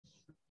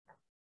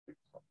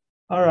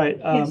All right.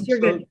 Yes, you're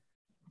good.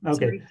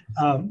 Okay.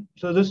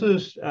 So this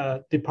is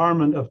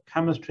Department of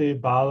Chemistry,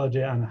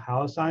 Biology, and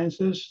Health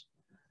Sciences.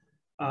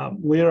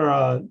 We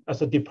are,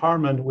 as a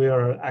department, we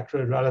are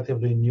actually a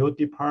relatively new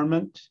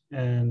department.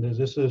 And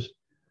this is,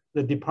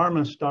 the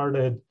department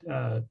started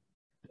a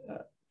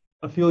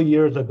few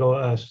years ago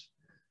as,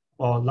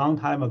 well, a long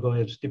time ago,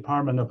 it's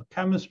Department of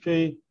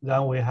Chemistry.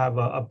 Then we have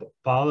a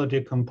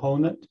biology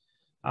component.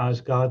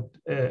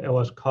 It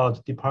was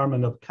called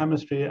Department of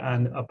Chemistry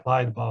and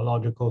Applied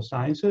Biological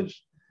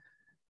Sciences.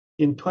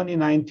 In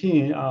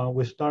 2019,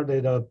 we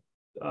started a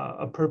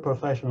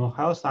pre-professional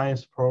health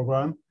science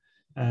program.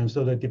 And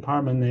so the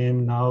department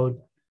name now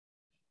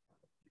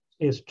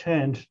is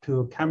changed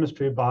to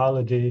Chemistry,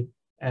 Biology,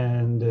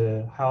 and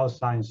Health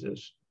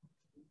Sciences.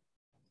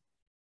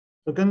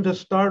 We're going to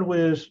start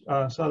with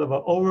sort of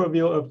an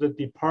overview of the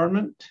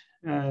department.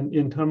 And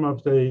in terms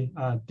of the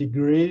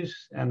degrees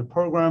and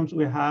programs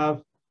we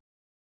have,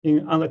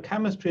 on the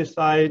chemistry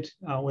side,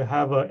 we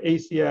have an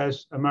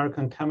ACS,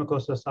 American Chemical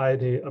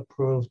Society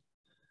approved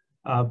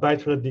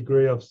bachelor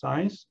degree of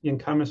science in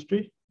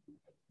chemistry.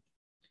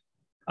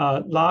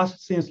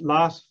 Since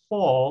last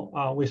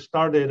fall, we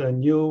started a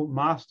new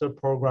master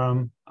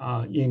program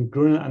in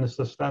green and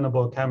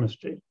sustainable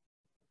chemistry.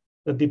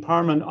 The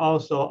department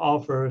also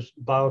offers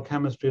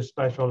biochemistry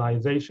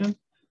specialization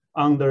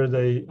under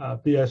the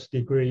BS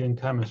degree in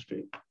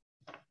chemistry.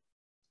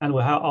 And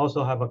we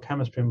also have a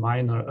chemistry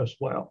minor as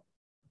well.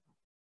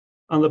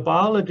 On the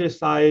biology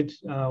side,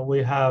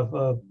 we have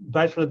a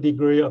bachelor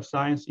degree of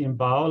science in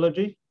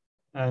biology,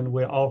 and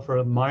we offer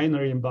a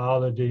minor in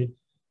biology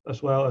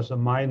as well as a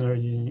minor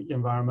in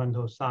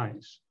environmental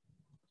science.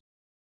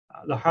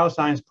 The health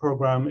science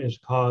program is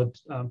called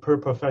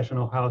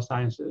pre-professional health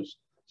sciences.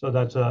 So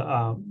that's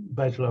a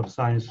Bachelor of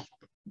Science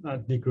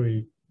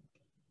degree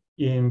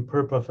in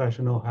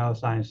pre-professional health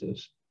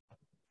sciences.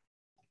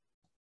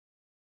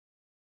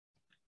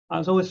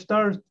 So we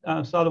started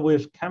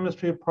with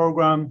chemistry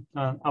program.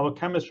 Our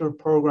chemistry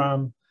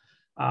program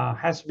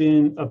has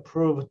been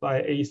approved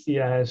by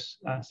ACS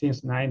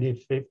since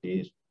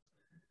 1950s.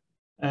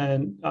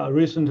 And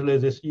recently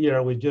this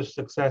year, we just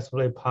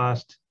successfully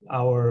passed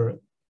our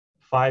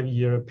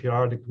 5-year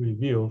periodic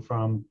review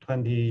from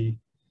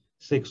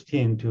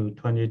 2016 to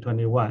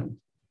 2021.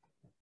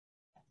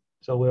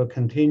 So we'll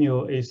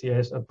continue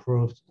ACS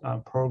approved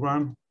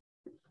program.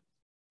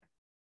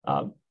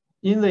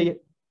 In the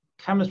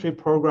chemistry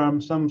program,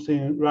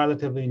 something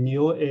relatively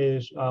new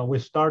is we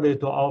started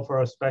to offer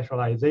a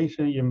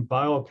specialization in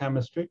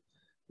biochemistry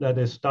that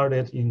is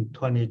started in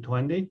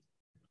 2020.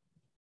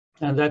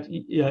 And that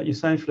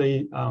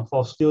essentially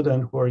for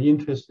students who are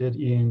interested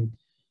in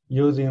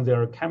using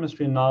their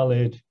chemistry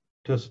knowledge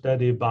to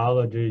study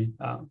biology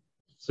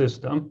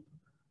system.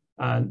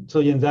 And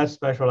so in that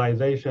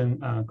specialization,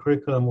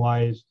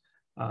 curriculum-wise,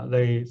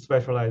 the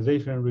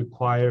specialization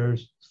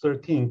requires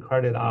 13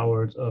 credit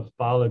hours of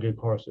biology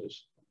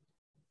courses.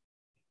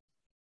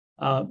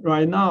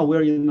 Right now,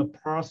 we're in the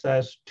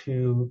process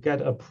to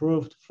get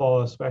approved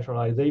for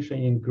specialization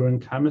in green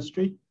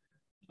chemistry.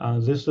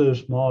 This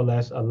is more or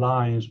less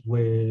aligns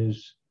with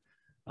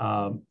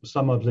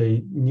some of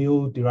the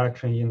new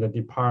direction in the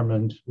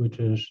department, which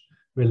is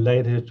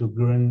related to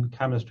green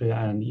chemistry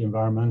and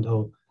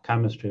environmental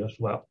chemistry as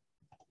well.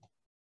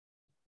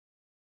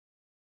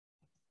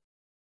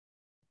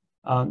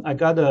 I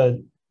got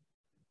a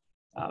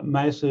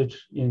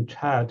message in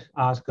chat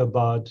ask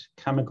about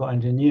chemical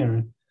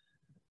engineering.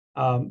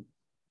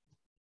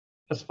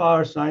 As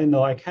far as I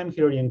know, I came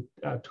here in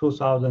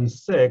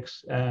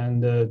 2006,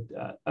 and at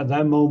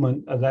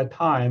that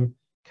time,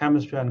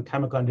 chemistry and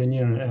chemical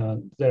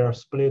engineering, they are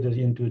split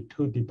into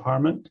 2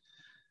 departments.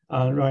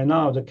 Right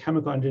now, the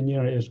chemical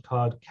engineering is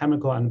called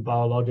chemical and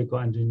biological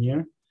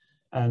engineer,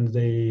 and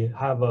they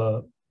have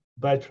a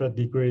bachelor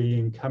degree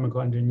in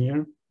chemical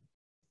engineering,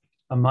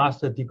 a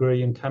master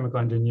degree in chemical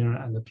engineering,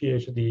 and a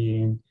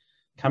PhD in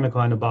chemical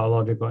and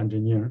biological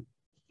engineering.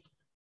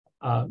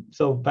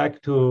 So back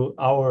to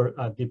our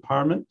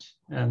department,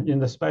 and in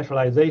the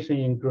specialization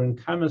in green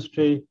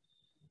chemistry,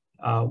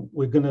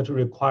 we're going to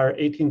require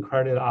 18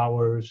 credit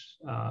hours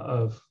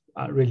of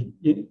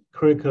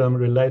curriculum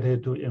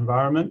related to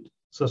environment,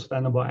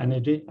 sustainable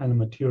energy, and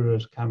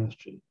materials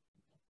chemistry.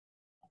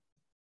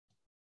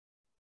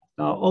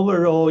 Now,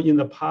 overall, in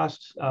the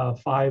past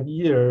 5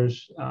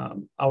 years,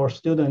 our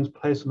student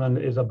placement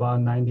is about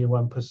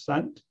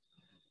 91%.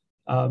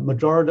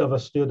 Majority of a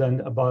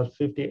student, about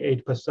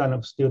 58%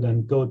 of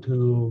students go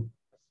to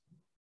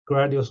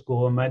graduate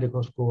school,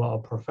 medical school, or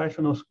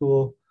professional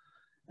school,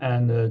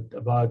 and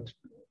about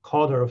a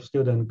quarter of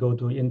students go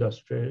to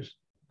industries,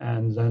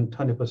 and then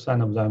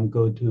 20% of them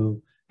go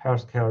to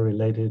healthcare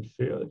related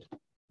field.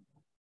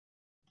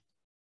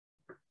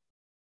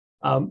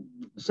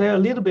 Say a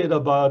little bit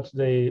about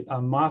the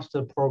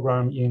master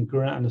program in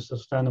green and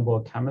sustainable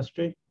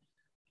chemistry.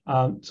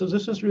 So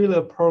this is really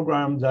a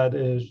program that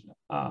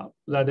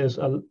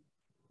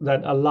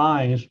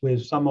aligns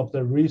with some of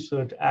the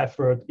research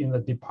effort in the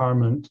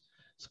department,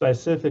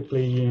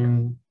 specifically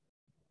in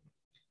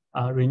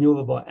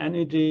renewable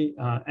energy,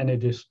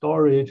 energy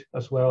storage,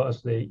 as well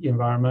as the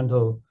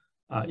environmental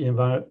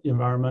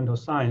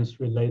science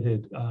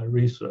related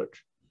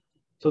research.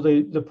 So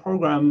the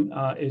program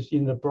is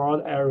in the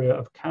broad area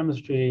of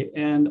chemistry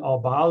and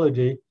or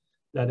biology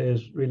that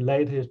is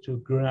related to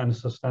green and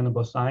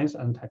sustainable science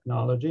and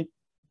technology.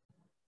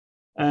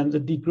 And the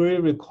degree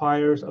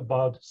requires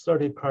about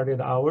 30 credit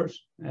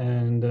hours.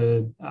 And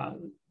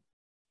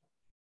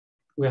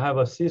we have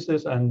a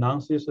thesis and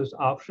non-thesis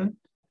option.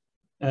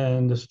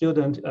 And the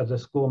student at the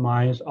School of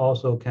Mines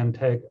also can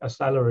take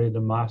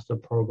accelerated master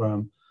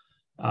program,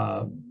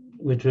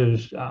 which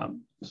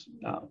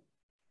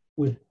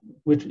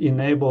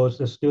enables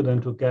the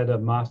student to get a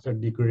master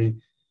degree,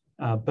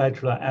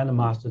 bachelor and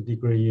master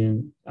degree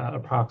in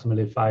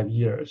approximately 5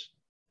 years.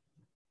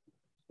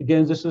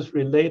 Again, this is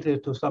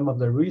related to some of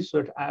the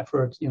research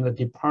efforts in the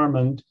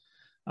department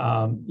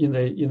in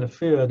the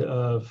field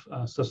of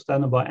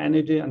sustainable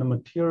energy and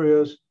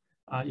materials,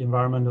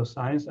 environmental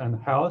science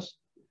and health,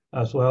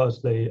 as well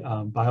as the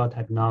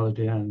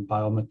biotechnology and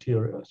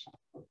biomaterials.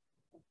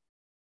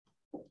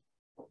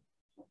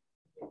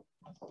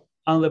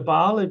 On the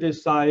biology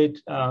side,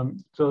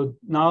 so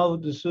now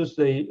this is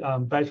the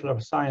Bachelor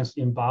of Science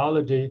in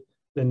Biology.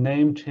 The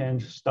name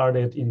change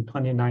started in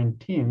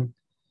 2019.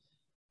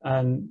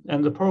 And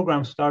the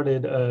program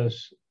started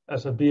as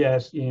a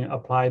BS in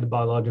Applied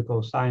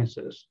Biological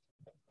Sciences.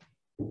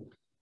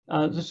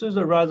 This is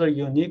a rather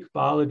unique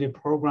biology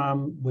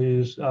program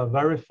with a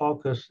very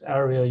focused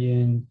area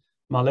in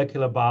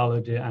molecular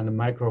biology and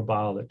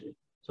microbiology.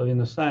 So in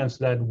the sense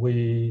that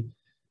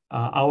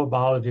our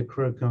biology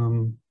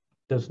curriculum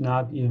does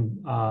not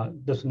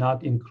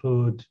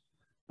include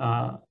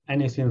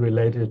anything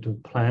related to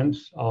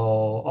plants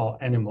or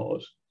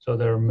animals. So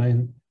they're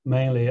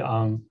mainly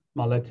on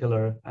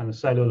molecular and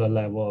cellular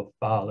level of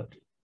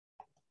biology.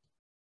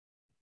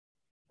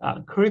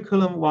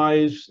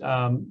 Curriculum-wise,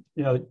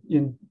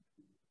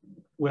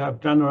 we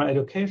have general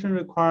education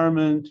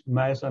requirement,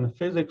 math and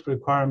physics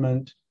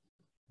requirement.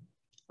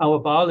 Our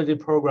biology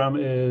program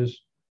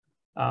is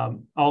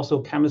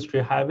also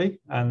chemistry heavy,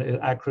 and it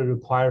actually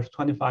requires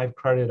 25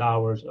 credit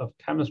hours of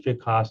chemistry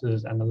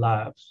classes and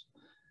labs.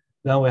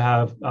 Then we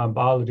have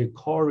biology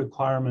core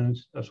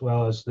requirements, as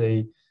well as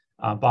the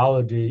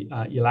biology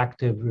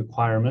elective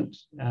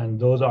requirements. And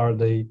those are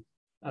the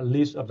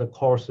list of the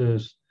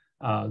courses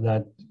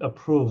that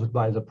approved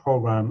by the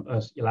program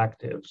as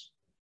electives.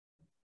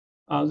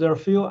 There are a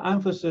few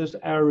emphasis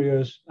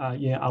areas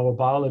in our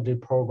biology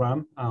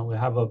program. We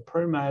have a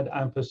pre-med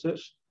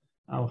emphasis,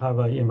 we have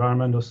an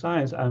environmental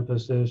science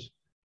emphasis,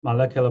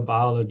 molecular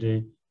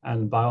biology,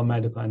 and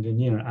biomedical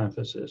engineering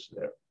emphasis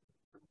there.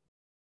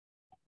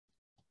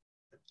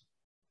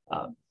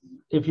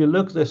 If you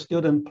look at the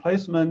student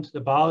placement,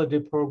 the biology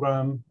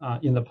program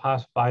in the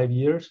past 5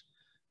 years,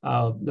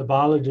 the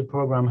biology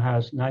program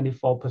has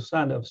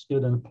 94% of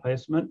student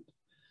placement.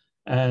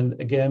 And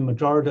again,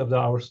 majority of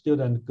our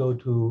students go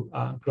to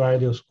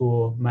graduate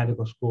school,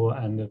 medical school,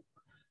 and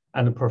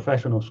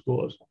professional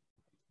schools.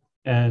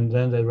 And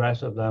then the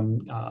rest of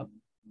them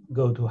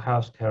go to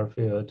healthcare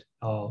field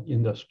or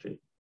industry.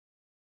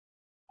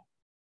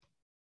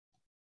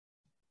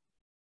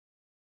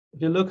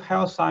 If you look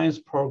health science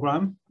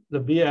program, the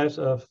BS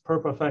of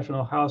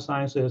Professional Health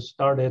Sciences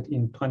started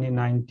in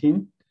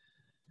 2019.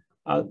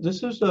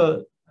 This is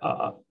a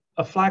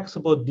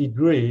flexible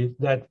degree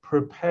that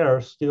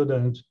prepares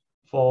students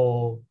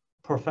for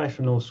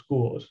professional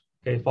schools,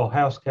 okay, for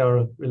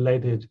healthcare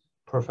related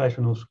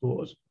professional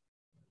schools.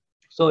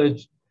 So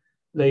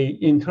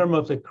in terms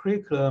of the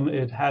curriculum,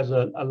 it has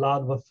a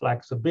lot of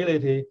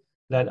flexibility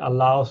that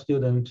allows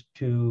students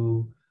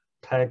to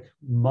take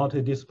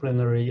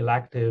multidisciplinary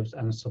electives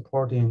and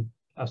support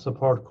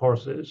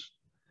courses.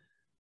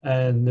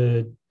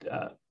 And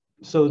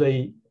so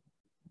the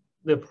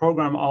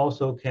program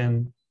also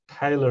can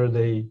tailor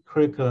the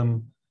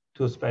curriculum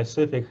to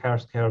specific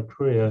healthcare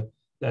career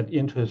that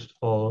interest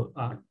for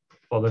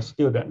the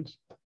students.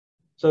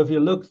 So if you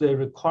look at the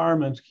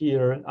requirements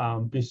here,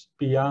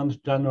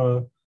 beyond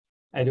general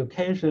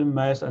education,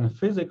 math and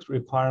physics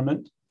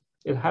requirement,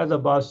 it has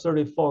about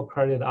 34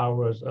 credit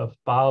hours of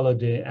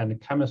biology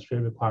and chemistry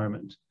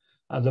requirements.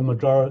 The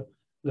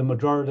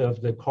majority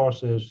of the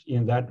courses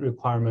in that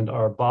requirement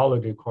are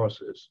biology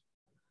courses.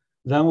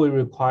 Then we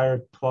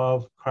require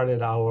 12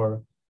 credit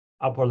hour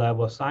upper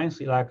level science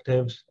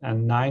electives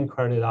and 9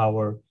 credit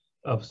hour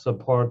of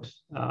support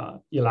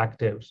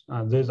electives.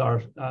 These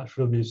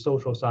should be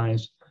social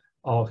science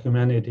or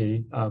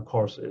humanity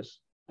courses.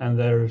 And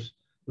there's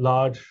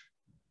large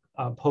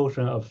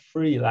portion of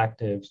free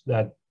electives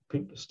that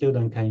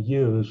students can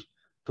use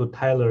to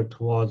tailor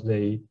towards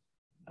the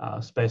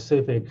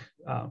specific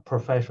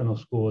professional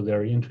school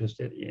they're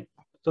interested in.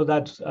 So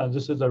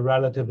this is a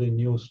relatively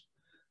new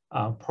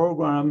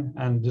program,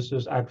 and this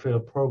is actually a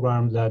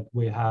program that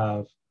we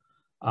have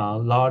a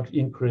large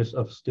increase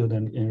of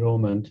student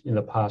enrollment in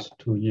the past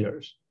 2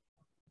 years.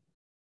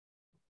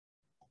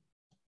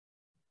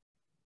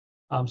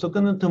 So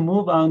going to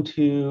move on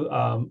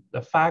to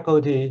the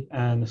faculty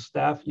and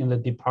staff in the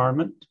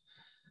department.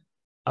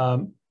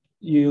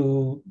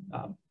 you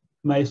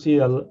may see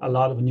a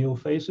lot of new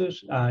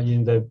faces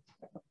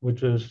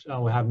which is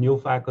we have new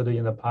faculty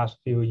in the past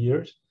few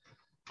years.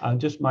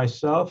 Just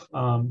myself,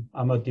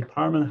 I'm a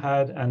department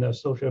head and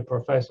associate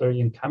professor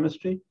in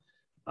chemistry.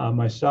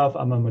 Myself,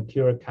 I'm a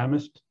material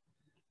chemist.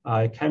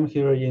 I came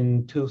here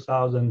in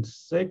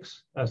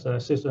 2006 as a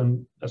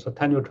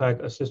tenure track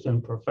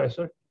assistant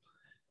professor,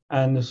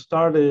 and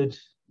started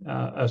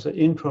as an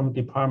interim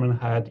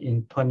department head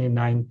in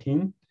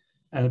 2019,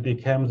 and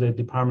became the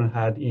department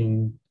head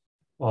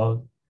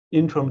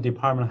interim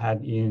department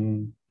head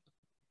in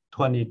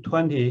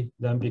 2020,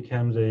 then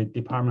became the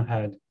department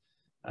head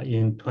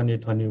in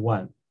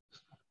 2021.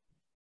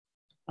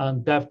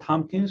 And Deb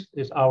Tompkins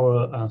is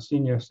our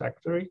senior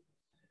secretary,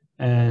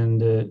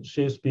 and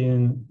she's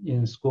been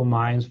in school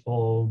mines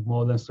for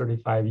more than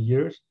 35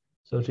 years.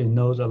 So she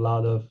knows a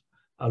lot of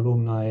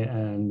alumni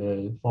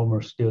and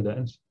former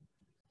students.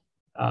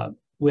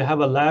 We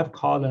have a lab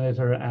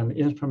coordinator and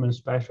instrument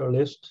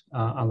specialist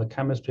on the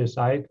chemistry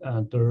side,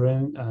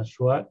 Durin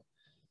Shuat,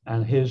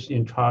 and he's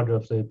in charge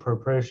of the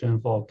preparation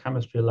for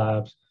chemistry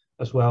labs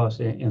as well as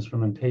the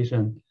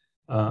instrumentation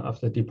of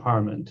the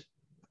department.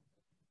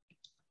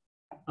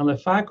 On the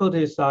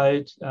faculty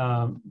side,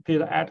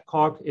 Peter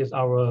Adcock is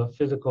our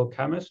physical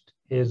chemist.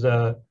 He's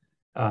a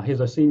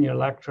senior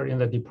lecturer in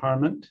the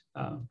department.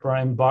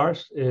 Brian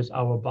Bars is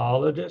our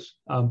biologist,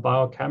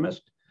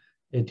 biochemist.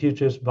 He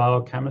teaches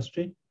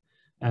biochemistry,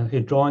 and he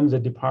joined the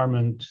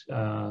department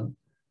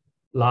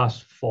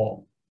last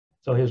fall.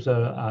 So he's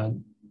a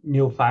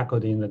new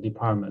faculty in the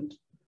department.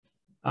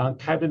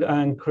 Captain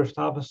Ann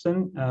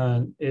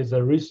Christopherson is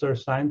a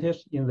research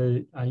scientist in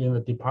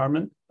the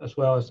department, as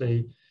well as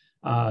a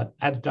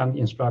adjunct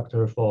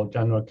instructor for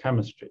general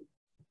chemistry.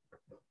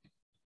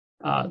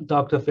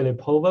 Dr.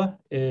 Filipova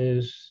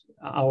is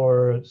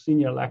our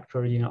senior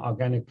lecturer in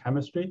organic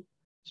chemistry.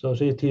 So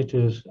she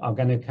teaches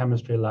organic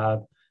chemistry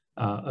lab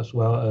as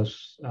well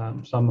as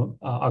some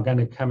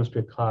organic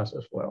chemistry class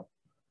as well.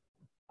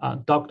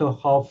 Dr.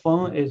 Hao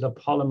Feng is a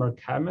polymer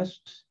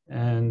chemist,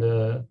 and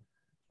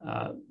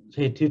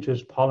he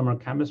teaches polymer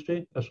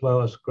chemistry as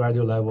well as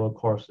graduate level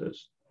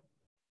courses.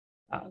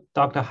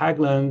 Dr.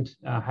 Hagland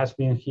has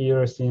been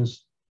here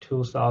since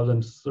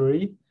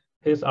 2003.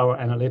 He's our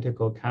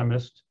analytical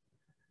chemist.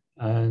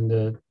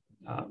 And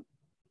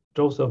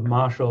Joseph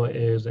Marshall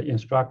is the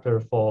instructor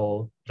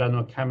for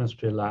general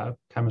chemistry lab,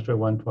 chemistry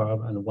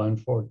 112 and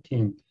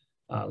 114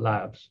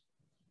 labs.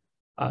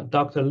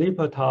 Dr.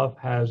 Lipatov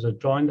has a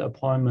joint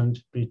appointment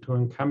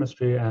between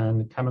chemistry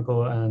and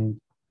chemical and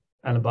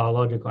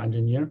biological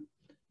engineer.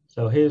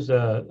 So he's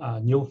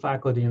a new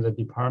faculty in the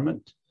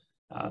department.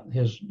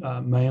 He's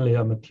mainly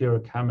a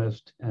material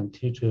chemist and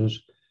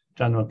teaches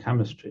general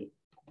chemistry.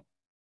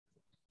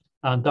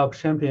 Dr.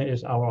 Champion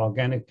is our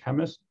organic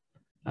chemist.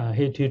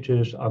 He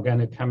teaches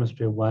organic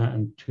chemistry 1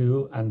 and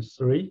 2 and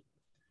 3.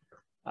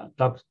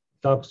 Dr.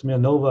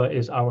 Smirnova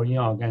is our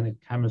inorganic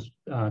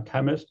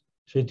chemist.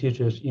 She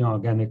teaches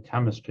inorganic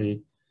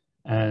chemistry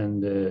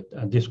and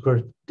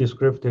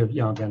descriptive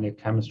inorganic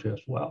chemistry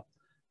as well.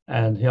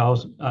 And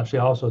she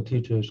also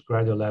teaches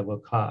graduate level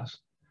class.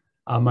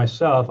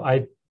 Myself,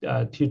 I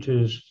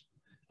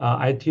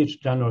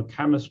teach general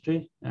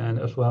chemistry and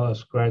as well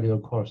as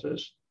graduate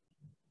courses.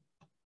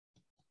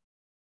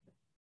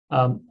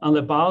 On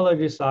the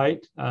biology side,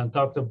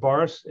 Dr.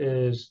 Bars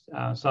is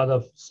sort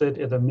of sit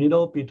in the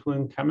middle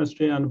between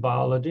chemistry and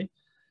biology.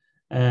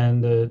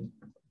 And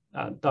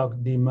Dr.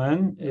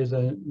 Diman is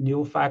a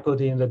new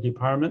faculty in the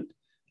department.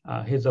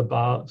 He's a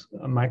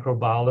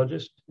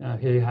microbiologist.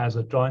 He has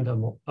a joint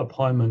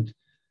appointment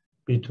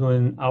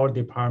between our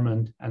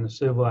department and the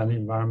civil and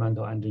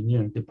environmental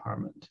engineering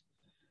department.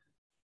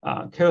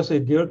 Kelsey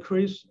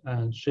Gilchrist,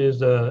 and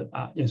she's an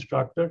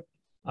instructor,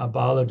 a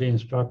biology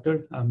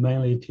instructor,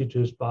 mainly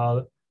teaches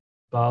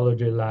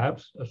biology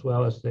labs as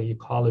well as the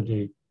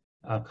ecology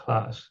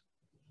class.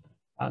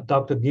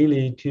 Dr.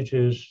 Gilly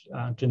teaches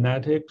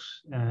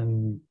genetics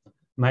and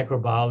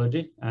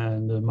microbiology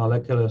and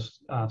molecular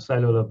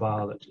cellular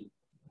biology.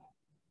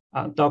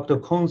 Dr.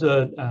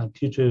 Kunze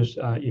teaches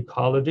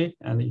ecology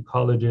and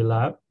ecology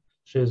lab.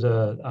 She's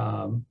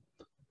an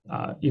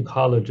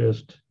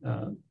ecologist.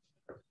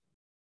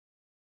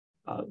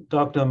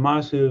 Dr.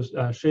 Matthews,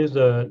 she's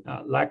a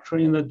lecturer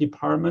in the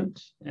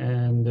department,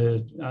 and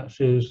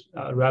she's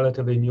a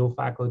relatively new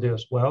faculty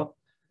as well.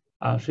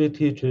 She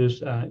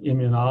teaches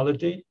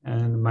immunology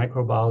and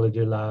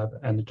microbiology lab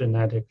and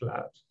genetic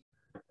labs.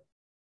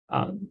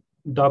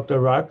 Dr.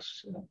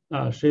 Rex,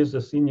 she's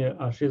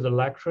a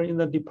lecturer in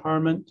the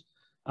department.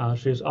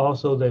 She's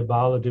also the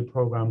biology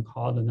program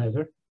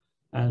coordinator,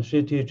 and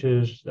she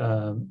teaches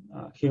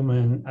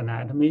human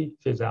anatomy,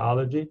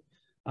 physiology,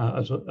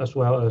 as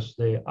well as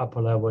the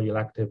upper level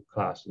elective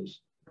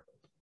classes.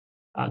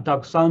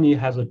 Dr. Sani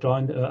has a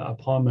joint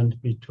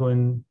appointment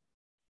between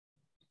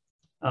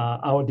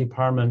our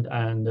department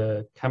and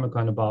the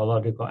chemical and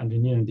biological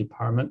engineering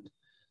department.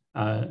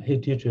 He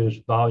teaches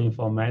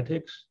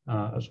bioinformatics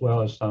as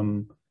well as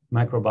some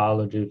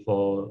microbiology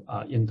for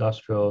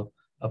industrial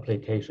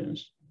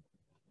applications.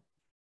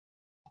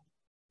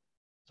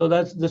 So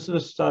this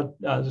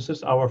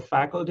is our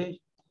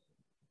faculty.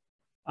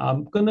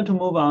 I'm going to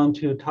move on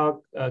to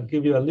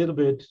give you a little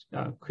bit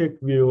quick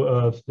view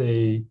of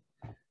the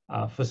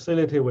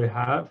facility we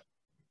have.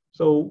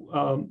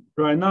 So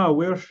right now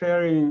we're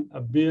sharing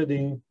a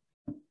building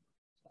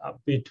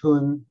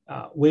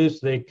with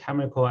the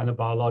chemical and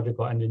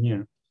biological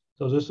engineer.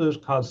 So this is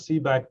called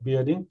CBAC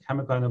building,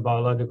 chemical and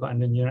biological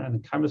engineer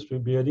and chemistry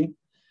building.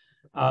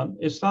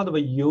 It's sort of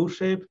a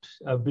U-shaped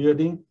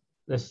building.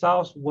 The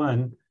south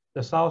one,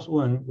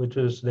 which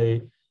is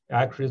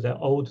actually the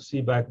old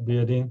CBAC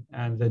building,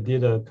 and they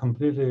did a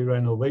completely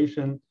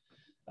renovation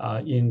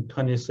in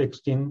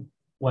 2016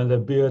 when they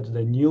built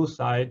the new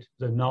side,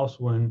 the north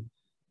one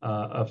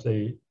of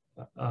the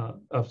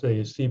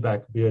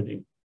CBAC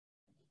building.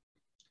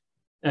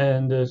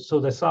 And so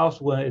the south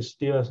one is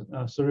still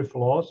 3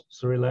 floors,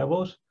 3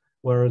 levels,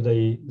 where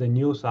the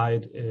new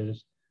side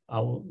is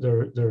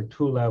there are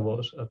 2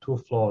 levels, 2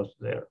 floors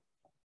there.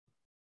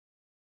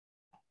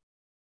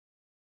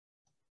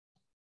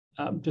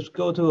 Just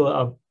go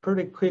to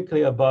pretty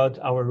quickly about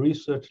our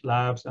research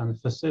labs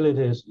and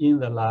facilities in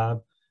the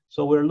lab.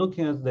 So we're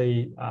looking at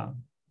the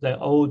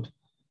old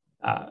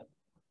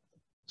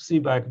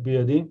CBAC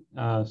building,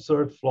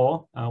 3rd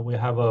floor. We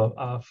have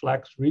a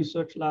flex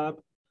research lab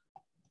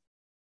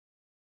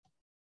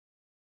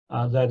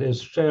that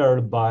is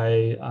shared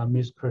by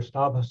Ms.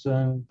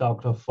 Christopherson,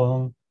 Dr.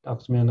 Feng,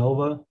 Dr.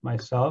 Smirnova,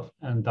 myself,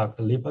 and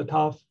Dr.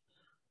 Lipatov.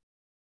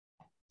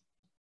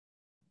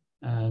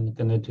 And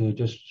going to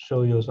just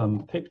show you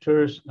some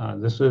pictures.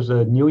 This is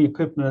a new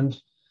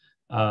equipment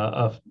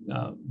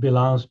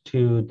belongs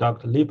to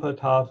Dr.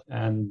 Lipatov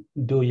and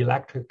do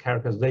electric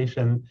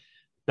characterization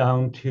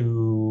down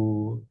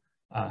to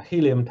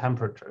helium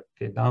temperature,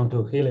 okay, down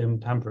to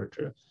helium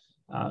temperature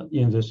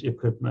in this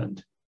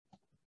equipment.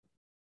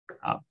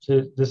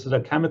 So this is a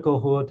chemical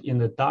hood in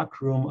the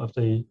dark room of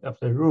the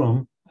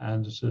room,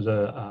 and this is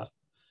a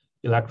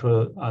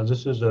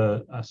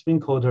spin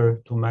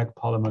coater to make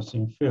polymer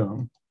thin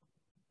film.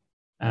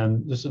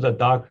 And this is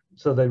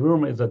so the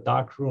room is a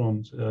dark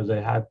room, so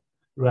they have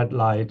red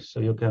light, so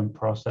you can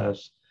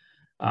process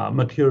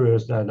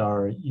materials that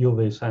are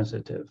UV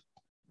sensitive.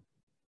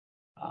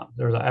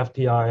 There's a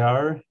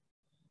FTIR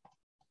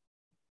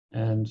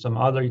and some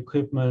other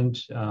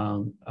equipment,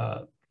 a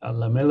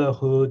lamellar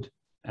hood,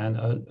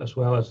 and as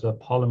well as the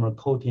polymer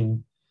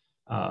coating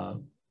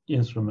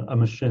instrument, a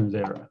machine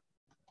there.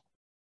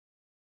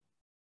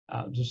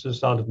 This is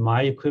sort of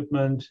my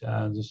equipment.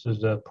 This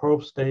is the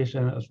probe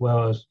station, as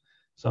well as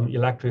some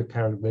electric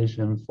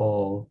characterization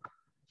for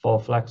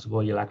flexible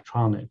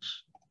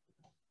electronics.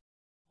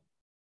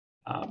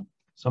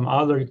 Some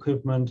other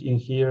equipment in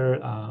here,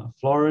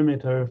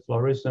 fluorimeter,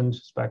 fluorescent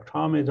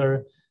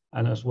spectrometer,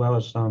 and as well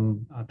as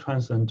some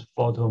transient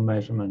photo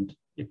measurement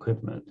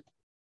equipment.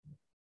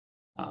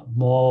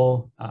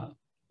 More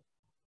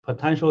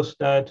potential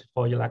stat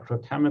for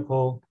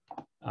electrochemical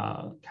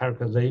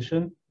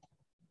characterization.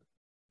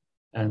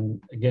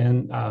 And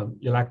again,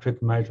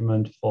 electric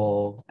measurement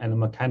and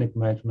mechanic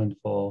measurement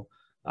for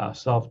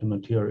soft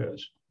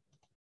materials.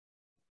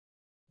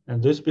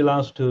 And this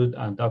belongs to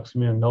Dr.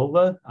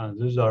 Smirnova.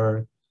 These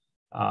are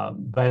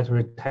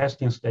battery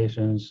testing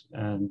stations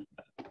and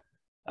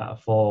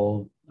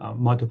for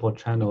multiple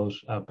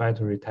channels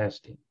battery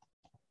testing.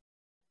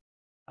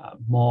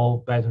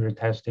 More battery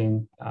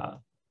testing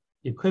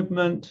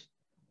equipment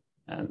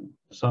and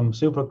some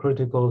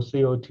supercritical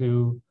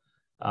CO2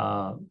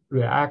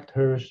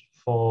 reactors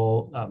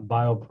for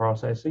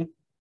bioprocessing.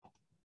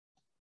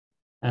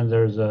 And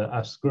there's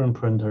a screen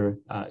printer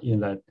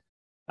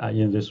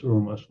in this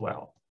room as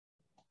well.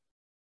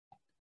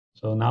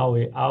 So now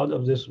we're out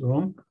of this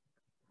room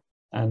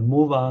and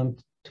move on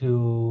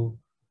to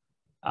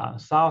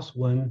south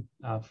one,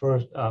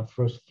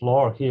 first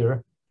floor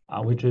here,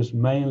 which is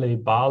mainly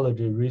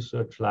biology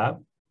research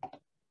lab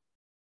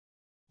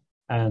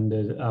and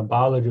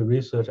biology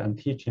research and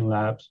teaching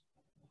labs.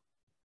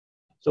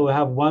 So we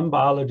have one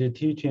biology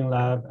teaching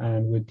lab,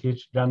 and we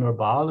teach general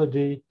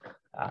biology,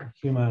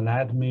 human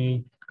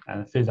anatomy,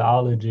 and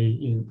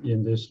physiology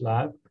in this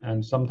lab.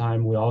 And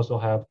sometimes we also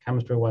have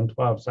chemistry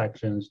 112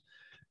 sections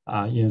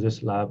in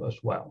this lab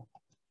as well.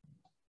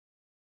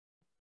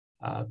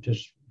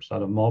 Just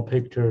sort of more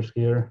pictures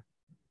here.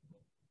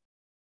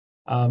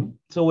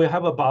 So we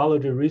have a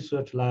biology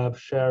research lab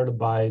shared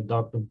by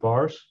Dr.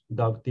 Bars,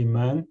 Dr.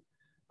 Deman,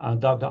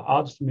 Dr.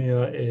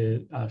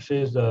 Odsmere,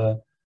 she's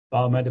the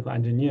biomedical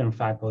engineering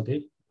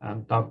faculty,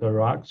 Dr.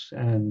 Rocks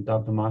and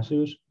Dr.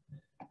 Matthews.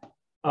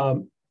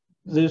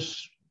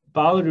 This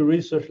biology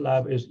research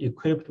lab is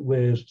equipped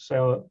with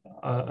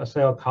a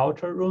cell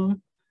culture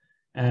room,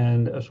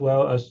 and as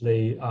well as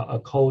a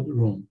cold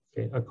room,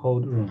 okay, a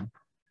cold room.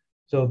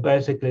 So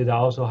basically, they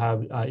also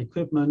have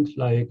equipment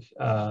like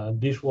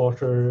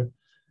dishwasher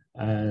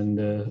and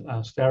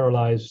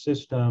sterilized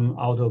system,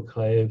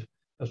 autoclave,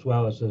 as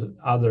well as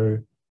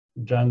other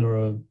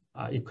general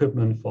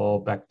equipment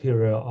for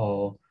bacteria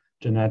or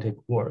genetic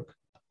work.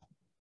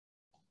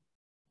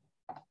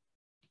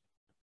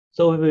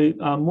 So if we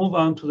move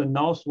on to the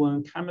north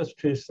one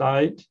chemistry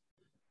side,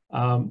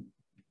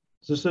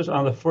 This is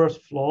on the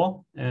first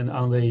floor, and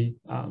on the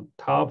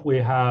top we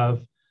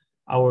have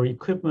our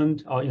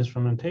equipment, our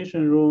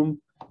instrumentation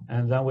room,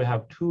 and then we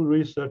have 2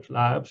 research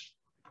labs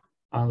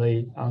on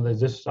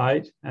this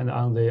side, and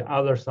on the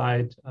other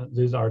side,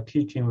 these are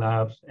teaching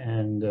labs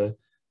and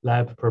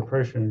lab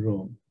preparation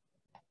room.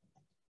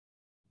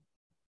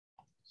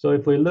 So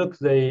if we look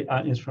the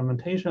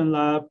instrumentation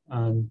lab,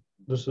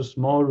 this is a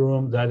small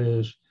room that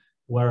is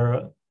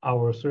where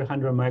our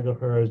 300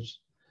 megahertz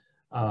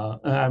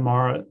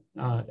NMR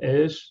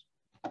is,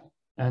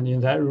 and in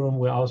that room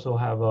we also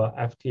have a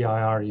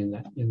FTIR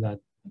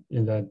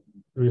in that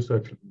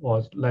research,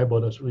 was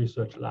labeled as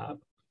research lab.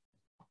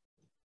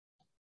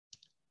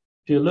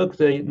 If you look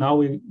now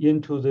we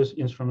into this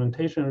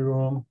instrumentation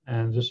room,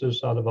 and this is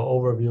sort of an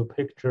overview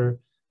picture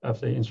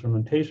of the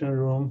instrumentation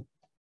room.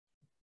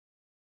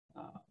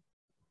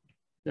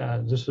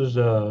 This is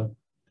a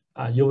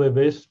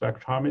UV-Vis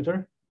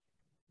spectrometer,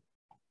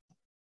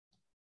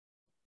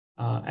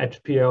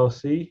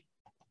 HPLC,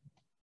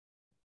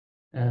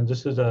 and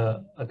this is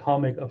a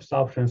atomic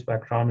absorption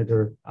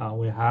spectrometer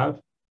we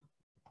have.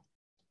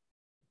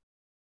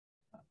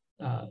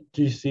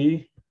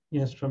 GC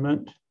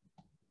instrument,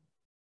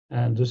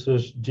 and this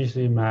is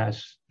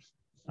GC-MS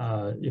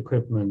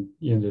equipment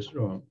in this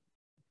room.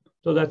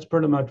 So that's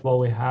pretty much what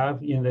we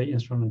have in the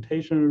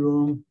instrumentation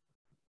room.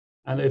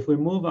 And if we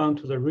move on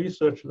to the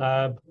research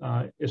lab,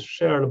 it's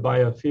shared by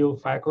a few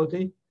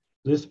faculty.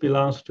 This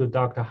belongs to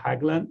Dr.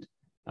 Hagland.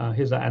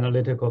 He's an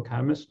analytical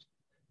chemist.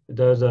 He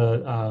does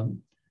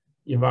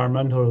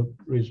environmental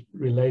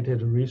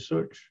related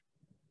research.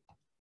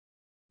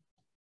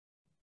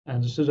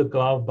 And this is a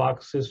glove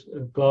box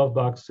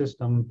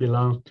system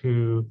belongs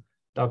to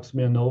Dr.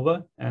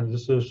 Smirnova, and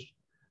this is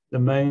the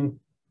main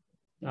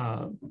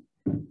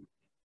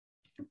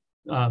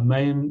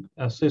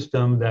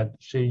system that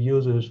she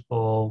uses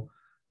for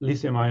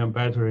lithium-ion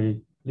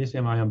battery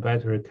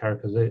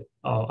characterization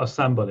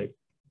assembly.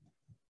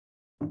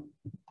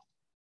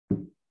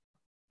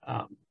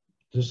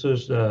 This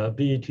is a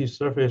BET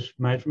surface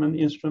measurement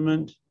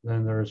instrument.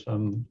 Then there's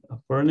some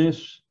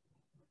furnace.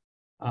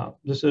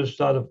 This is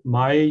sort of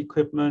my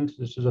equipment.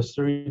 This is a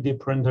 3D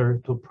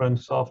printer to print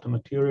soft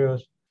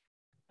materials.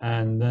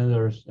 And then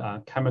there's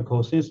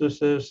chemical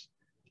synthesis,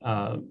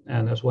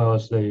 and as well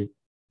as the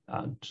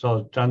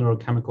general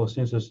chemical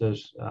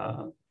synthesis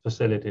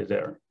facility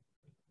there.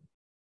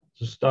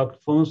 The stock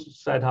phones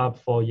set up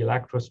for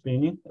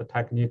electrospinning, a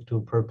technique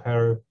to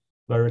prepare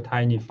very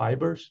tiny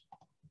fibers.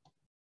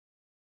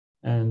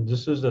 And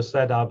this is the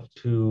setup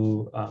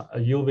to a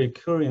UV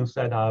curing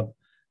setup.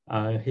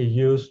 He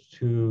used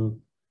to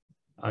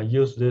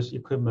use this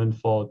equipment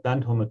for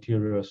dental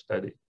material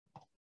study.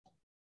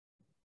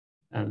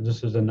 And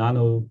this is a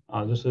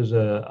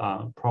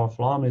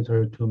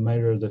profluometer to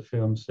measure the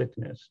film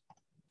thickness.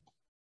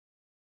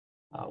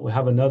 We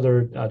have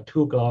another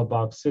 2 glove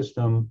box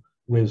system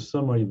with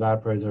thermal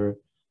evaporator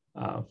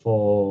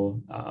for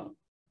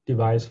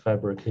device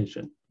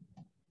fabrication.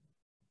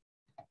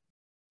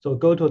 So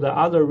go to the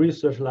other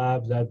research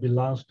lab that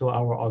belongs to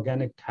our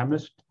organic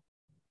chemist.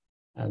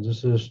 And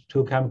this is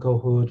 2 chemical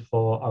hood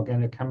for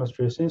organic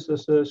chemistry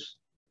synthesis.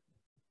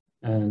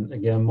 And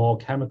again, more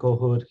chemical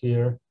hood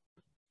here,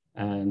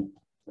 and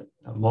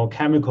more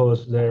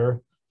chemicals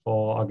there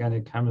for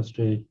organic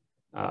chemistry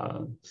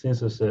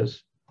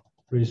synthesis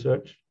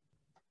research.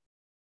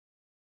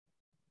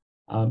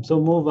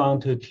 So move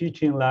on to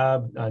teaching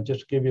lab.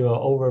 Just give you an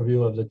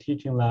overview of the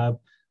teaching lab.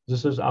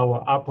 This is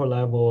our upper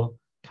level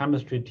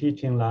chemistry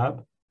teaching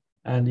lab.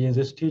 And in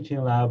this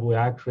teaching lab, we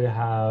actually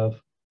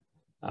have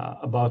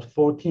about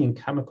 14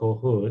 chemical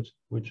hoods,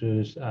 which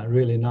is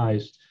really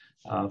nice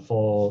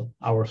for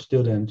our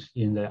students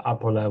in the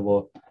upper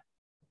level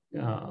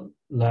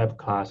lab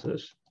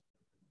classes.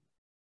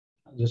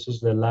 This is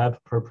the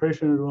lab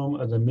preparation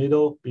room at the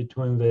middle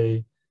between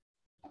the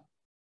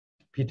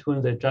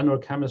general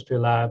chemistry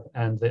lab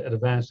and the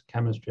advanced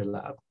chemistry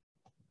lab.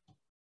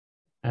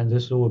 And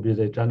this will be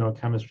the general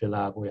chemistry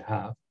lab we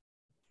have.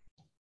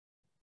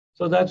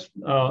 So that's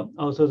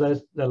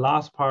the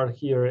last part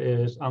here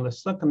is on the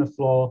second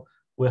floor,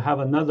 we have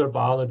another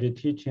biology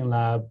teaching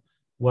lab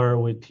where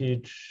we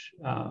teach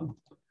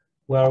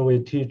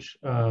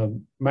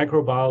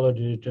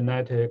microbiology,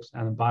 genetics,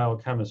 and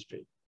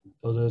biochemistry.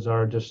 So those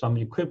are just some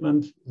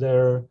equipment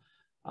there,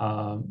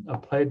 a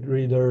plate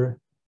reader,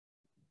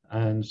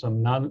 and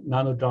some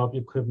nano drop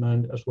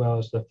equipment, as well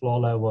as the floor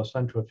level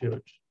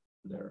centrifuge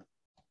there.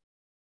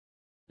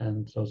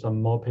 And so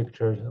some more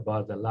pictures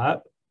about the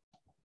lab.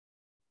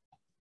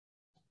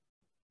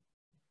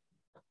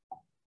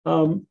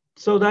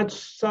 So that's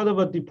sort of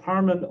a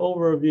department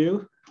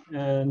overview,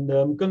 and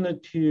I'm going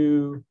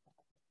to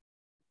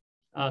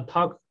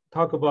talk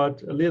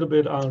about a little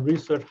bit on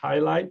research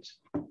highlights.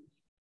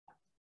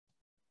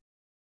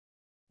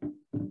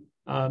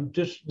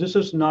 This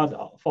is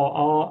not for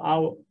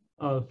all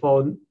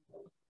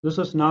this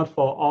is not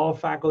for all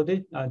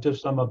faculty.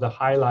 Just some of the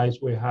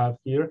highlights we have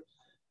here.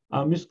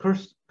 Ms.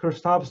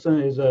 Christopherson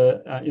is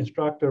an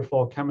instructor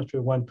for Chemistry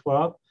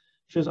 112.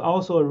 She's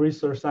also a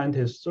research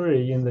scientist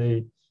 3 in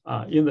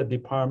the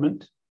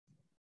department.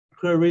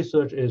 Her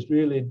research is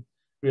really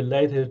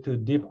related to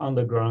deep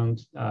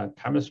underground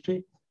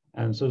chemistry.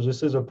 And so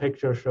this is a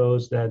picture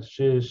shows that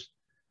she's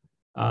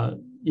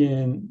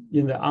in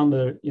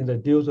the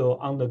Duzhou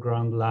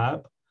underground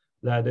lab.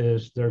 That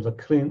is,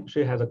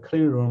 she has a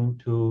clean room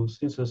to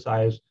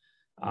synthesize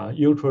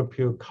ultra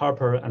pure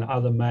copper and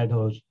other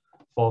metals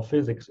for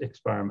physics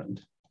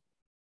experiment.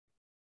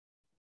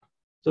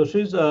 So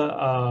she's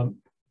a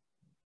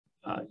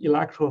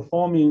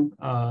electroforming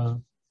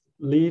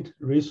lead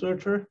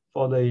researcher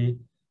for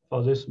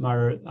this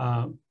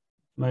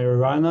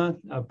Majorana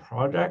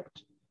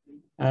project,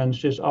 and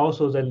she's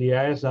also the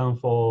liaison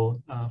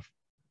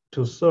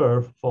to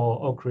serve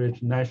for Oak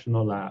Ridge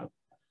National Lab.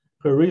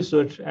 Her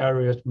research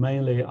area is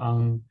mainly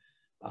on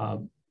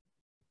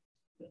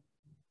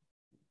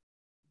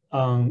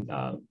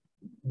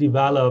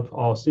develop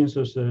or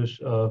synthesis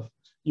of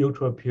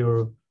ultra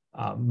pure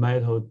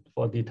metal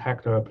for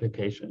detector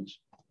applications.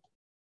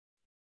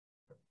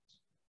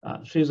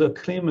 She's a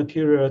clean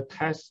material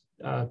task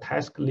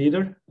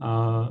leader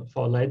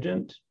for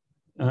Legend,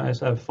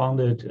 as a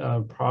funded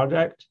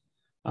project,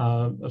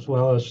 as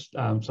well as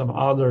some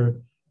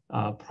other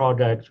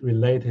projects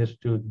related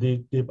to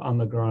deep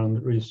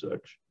underground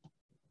research.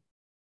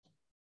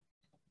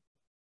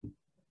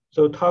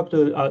 So talk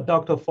to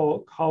Dr.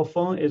 Hao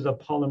Feng is a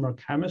polymer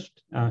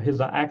chemist. He's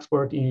an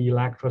expert in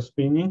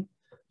electrospinning.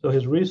 So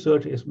his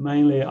research is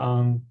mainly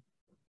on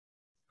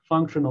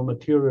functional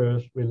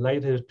materials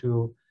related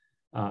to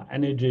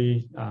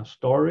energy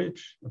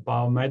storage,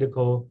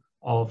 biomedical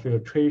or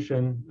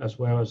filtration, as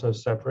well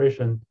as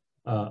separation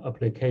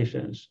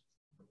applications.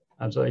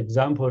 As an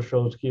example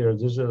shows here,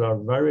 this is a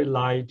very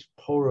light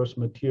porous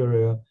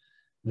material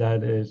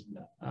that is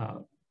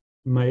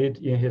made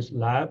in his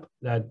lab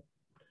that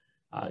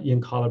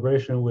in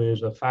collaboration with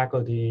the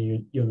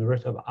faculty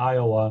University of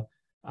Iowa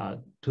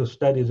to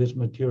study this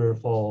material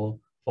for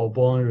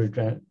bone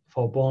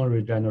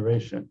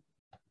regeneration.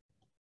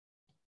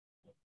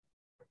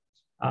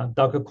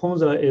 Dr.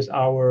 Kunze is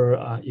our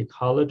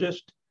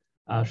ecologist.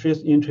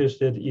 She's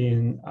interested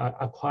in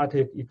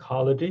aquatic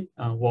ecology,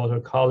 water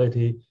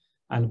quality,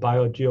 and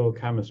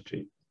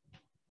biogeochemistry.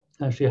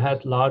 And she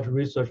has large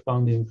research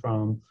funding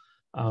from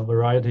a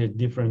variety of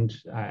different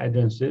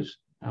agencies.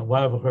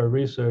 One of her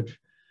research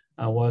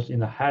was in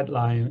the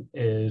headline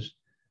is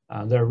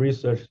their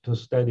research to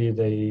study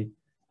the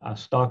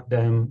stock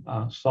dam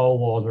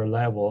saltwater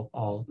level,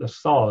 or the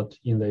salt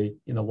in the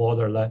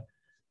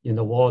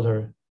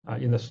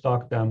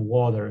stock dam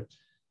water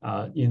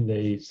in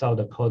the South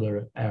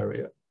Dakota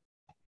area.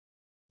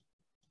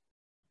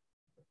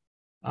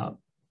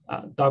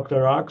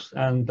 Dr. Rocks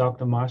and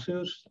Dr.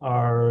 Matthews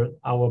are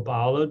our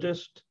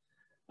biologists.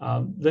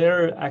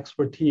 Their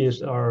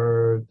expertise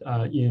are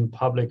in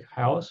public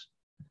health,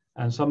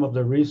 and some of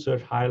the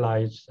research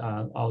highlights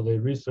of the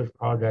research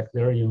project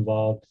they're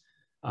involved.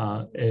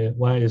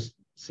 One is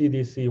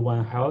CDC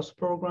One Health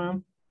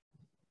program.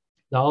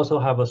 They also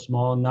have a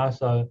small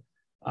NASA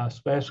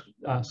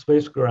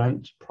space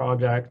grant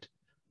project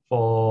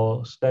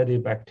for study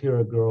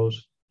bacterial growth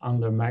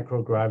under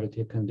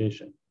microgravity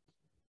condition.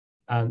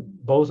 And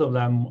both of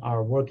them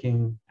are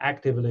working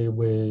actively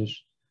with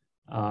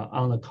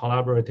on a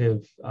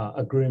collaborative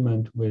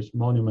agreement with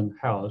Monument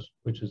Health,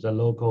 which is a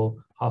local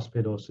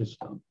hospital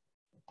system.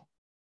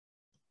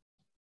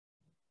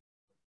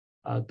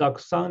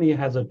 Dr. Sani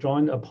has a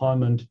joint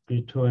appointment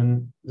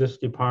between this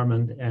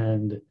department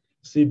and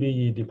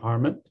CBE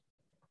department.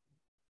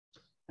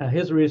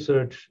 His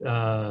research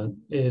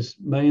is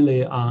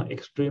mainly on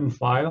extreme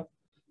fire,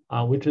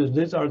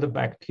 these are the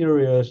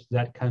bacteria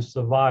that can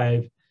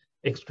survive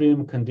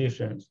extreme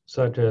conditions,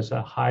 such as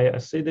a high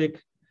acidic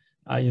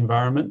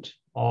environment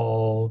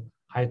or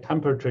high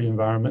temperature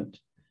environment,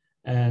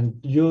 and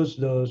use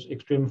those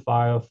extreme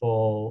fire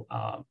for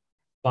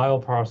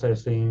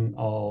bioprocessing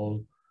or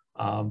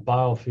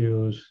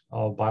biofuels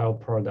or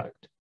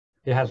bioproduct.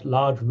 He has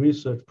large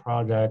research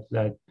projects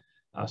that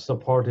are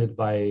supported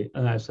by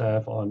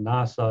NSF or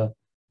NASA.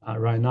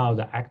 Right now,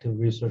 the active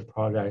research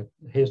project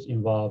he's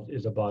involved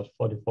is about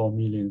 44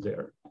 million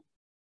there.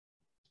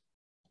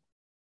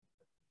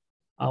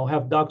 I'll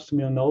have Dr.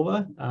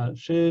 Smirnova.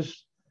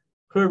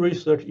 Her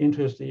research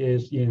interest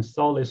is in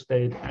solid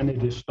state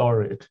energy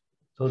storage.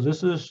 So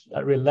this is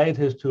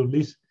related to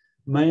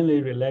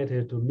mainly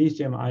related to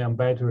lithium ion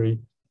battery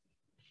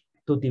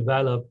to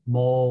develop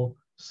more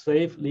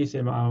safe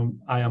lithium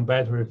ion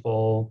battery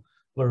for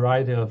a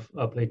variety of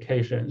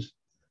applications.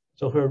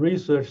 So her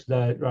research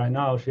that right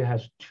now she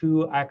has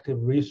 2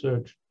 active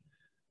research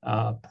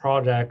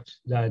projects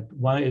that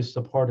one is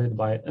supported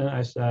by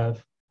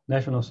NSF,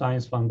 National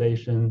Science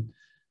Foundation,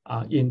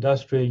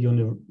 Industry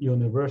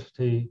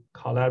University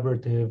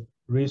Collaborative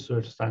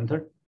Research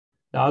Center.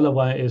 The other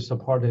one is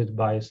supported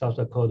by South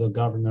Dakota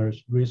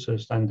Governor's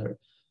Research Center,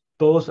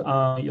 both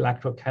on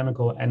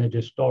electrochemical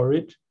energy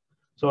storage.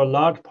 So a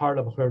large part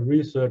of her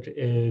research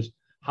is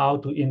how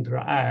to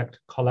interact,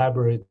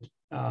 collaborate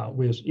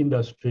with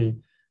industry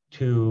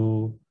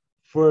to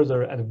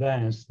further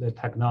advance the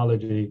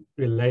technology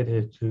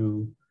related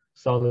to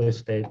solid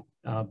state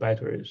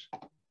batteries.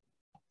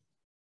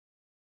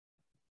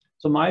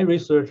 So my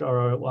research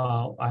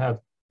I have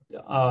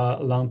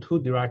along two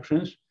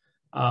directions.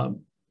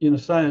 In a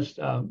sense,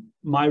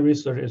 my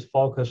research is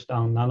focused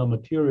on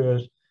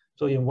nanomaterials.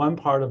 So in one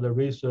part of the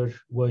research,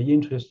 we're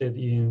interested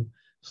in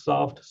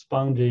soft,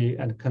 spongy,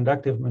 and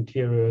conductive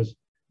materials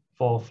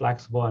for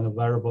flexible and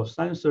wearable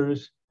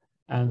sensors.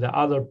 And the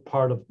other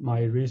part of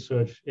my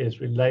research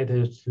is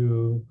related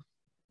to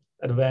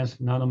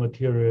advanced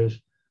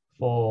nanomaterials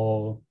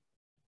for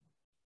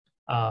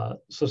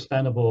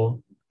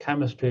sustainable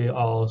chemistry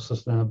or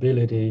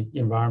sustainability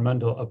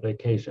environmental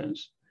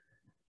applications.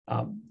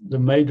 The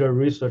major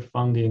research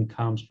funding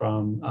comes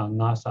from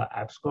NASA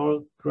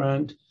EPSCoR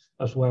grant,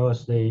 as well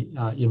as the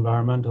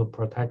Environmental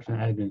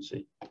Protection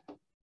Agency.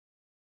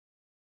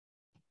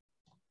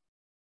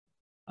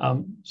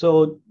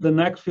 So the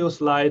next few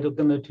slides are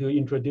going to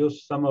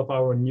introduce some of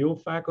our new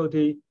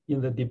faculty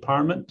in the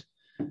department.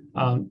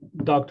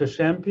 Dr.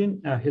 Champin,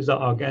 he's an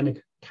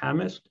organic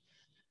chemist.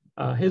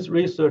 His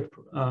research,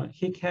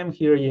 he came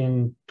here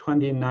in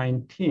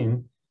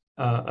 2019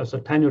 as a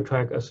tenure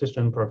track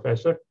assistant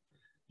professor.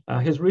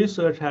 His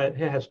research,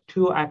 he has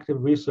two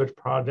active research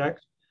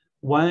projects.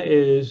 One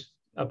is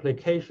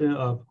application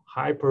of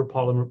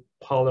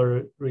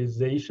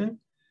hyperpolarization,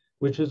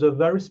 which is a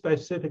very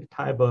specific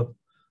type of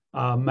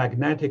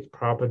magnetic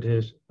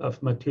properties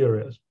of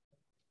materials,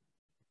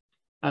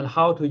 and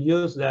how to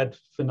use that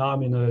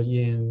phenomena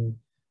in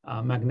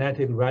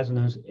magnetic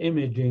resonance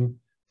imaging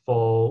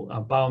for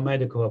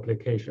biomedical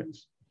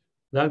applications.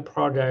 That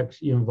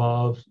project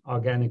involves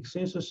organic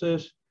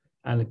synthesis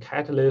and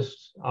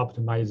catalyst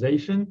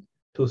optimization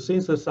to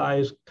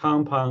synthesize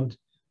compound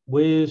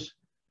with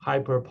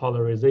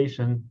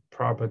hyperpolarization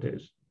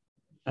properties.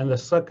 And the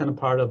second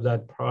part of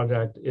that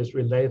project is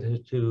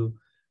related to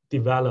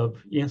develop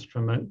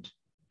instrument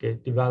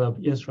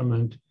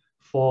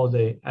for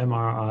the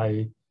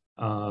MRI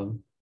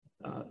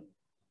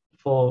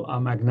for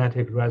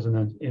magnetic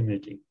resonance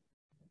imaging.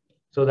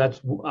 So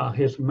that's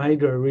his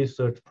major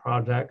research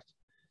project.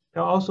 He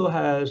also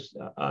has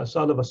a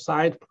sort of a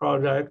side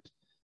project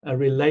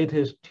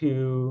related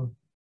to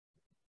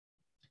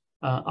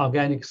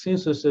organic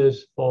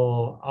synthesis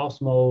for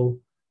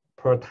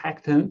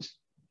osmoprotectant.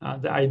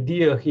 The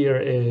idea here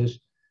is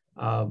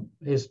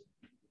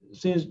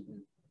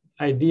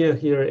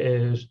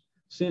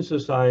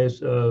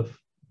synthesis of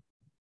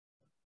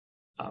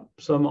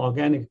some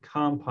organic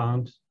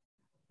compounds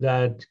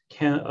that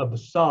can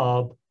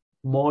absorb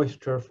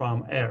moisture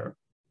from air.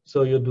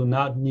 So you do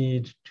not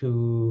need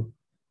to,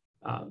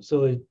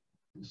 so it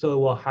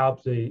will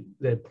help the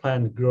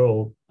plant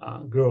grows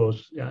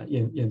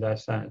in that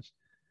sense.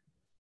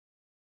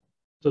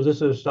 So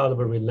this is sort of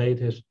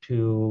related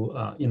to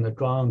in the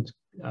ground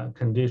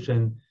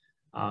condition,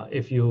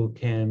 if you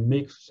can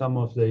mix some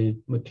of the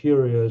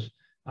materials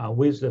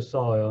with the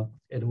soil,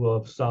 it will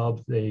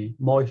absorb the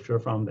moisture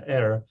from the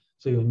air.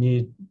 So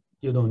you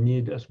don't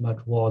need as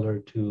much water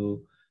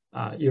to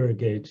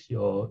irrigate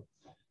your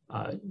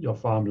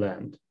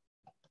farmland.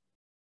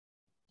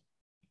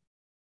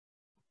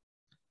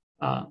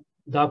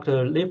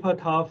 Dr.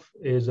 Lipatov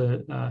he's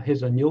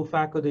a new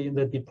faculty in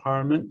the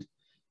department.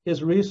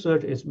 His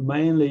research is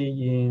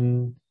mainly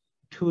in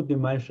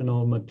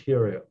two-dimensional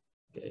material.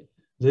 Okay.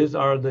 These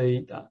are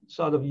the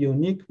sort of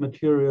unique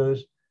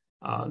materials.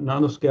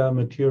 Nanoscale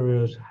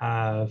materials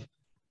have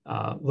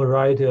a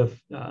variety of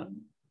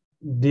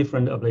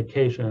different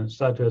applications,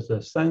 such as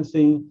the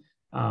sensing,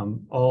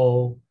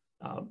 or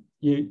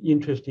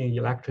interesting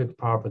electric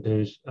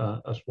properties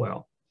as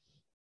well.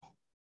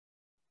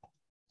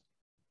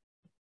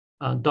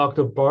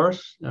 Dr.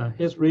 Bors,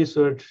 his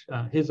research,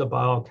 he's a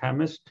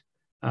biochemist.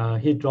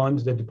 He joined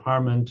the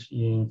department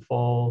in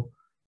fall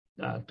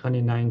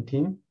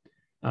 2019.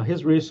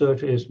 His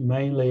research is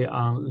mainly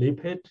on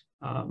lipid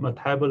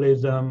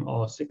metabolism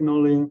or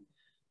signaling,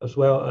 as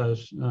well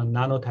as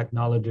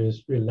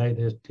nanotechnologies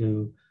related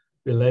to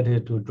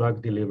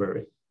drug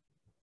delivery.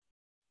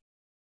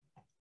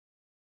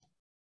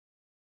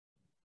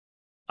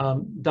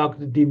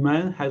 Dr.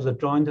 Deman has a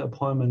joint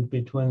appointment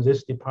between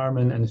this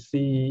department and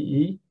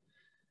CEE.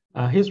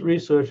 His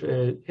research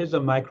he's a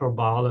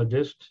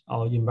microbiologist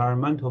or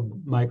environmental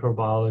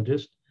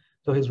microbiologist.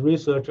 So his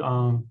research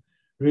on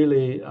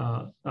really,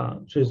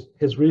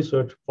 his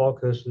research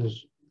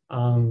focuses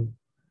on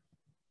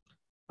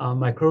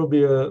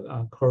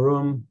microbial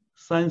quorum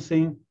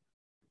sensing,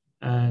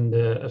 and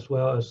as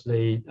well as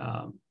the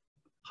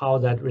how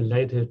that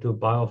related to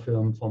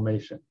biofilm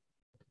formation.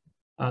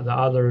 The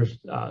other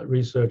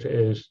research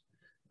is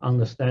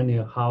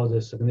understanding how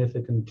the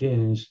significant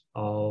genes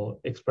or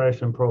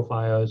expression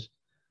profiles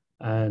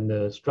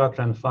and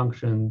structure and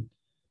function,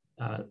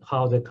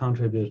 how they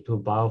contribute to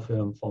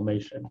biofilm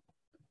formation,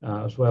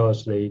 as well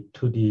as the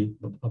 2D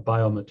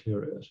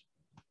biomaterials.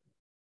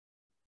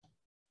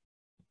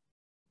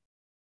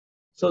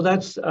 So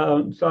that's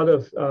sort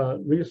of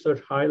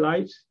research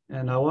highlights.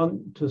 And I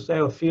want to say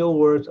a few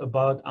words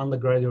about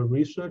undergraduate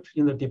research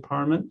in the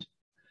department.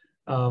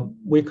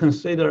 We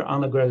consider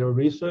undergraduate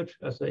research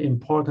as an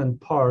important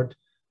part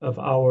of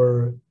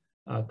our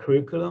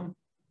curriculum.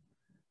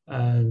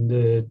 And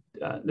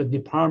the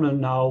department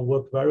now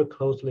works very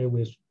closely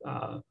with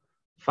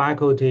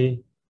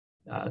faculty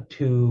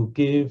to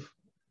give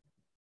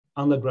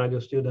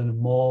undergraduate students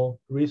more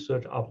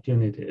research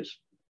opportunities.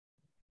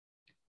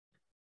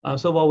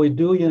 So what we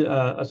do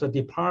as a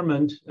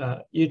department,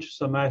 each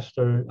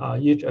semester,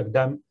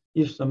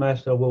 each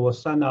semester we will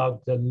send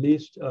out the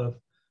list of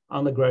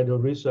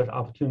undergraduate research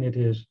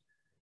opportunities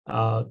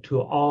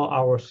to all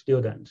our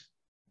students.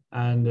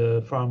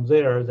 And from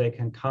there, they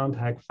can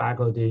contact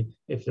faculty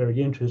if they're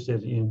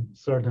interested in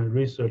certain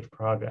research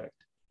project.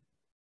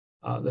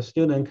 The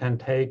student can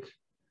take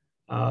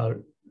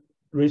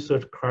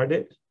research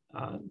credit,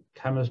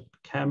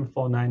 Chem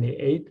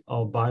 498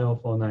 or Bio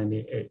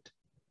 498.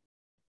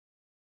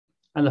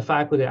 And the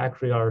faculty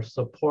actually are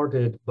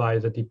supported by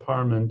the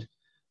department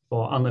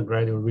for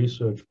undergraduate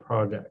research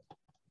project.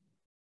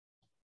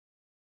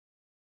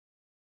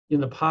 In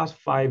the past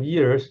 5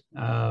 years,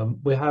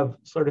 we have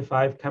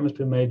 35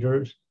 chemistry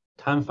majors,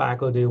 10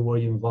 faculty were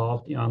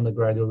involved in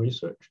undergraduate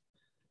research.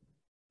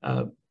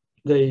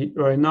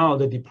 Right now,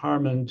 the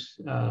department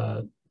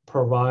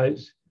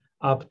provides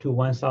up to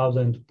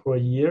 1,000 per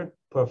year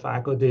per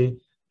faculty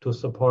to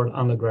support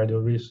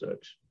undergraduate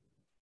research.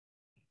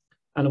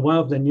 And one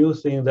of the new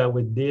things that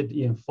we did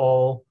in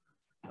fall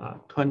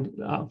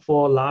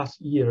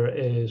last year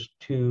is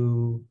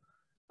to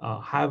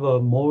have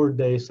a Moore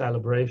Day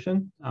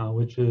celebration,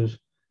 which is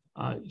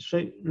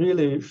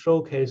really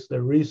showcase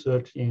the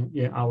research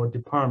in our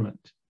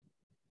department.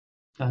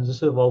 And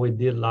this is what we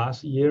did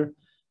last year.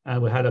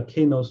 And we had a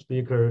keynote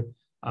speaker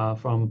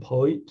from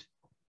POET.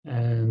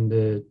 And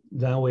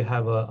then we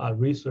have a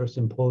research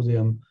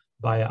symposium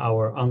by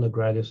our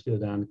undergraduate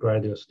student and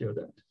graduate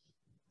student.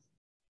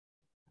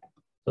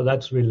 So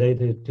that's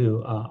related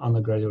to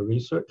undergraduate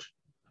research.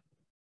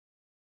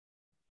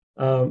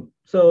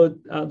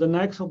 The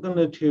next I'm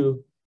going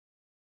to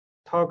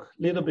talk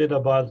a little bit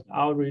about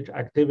outreach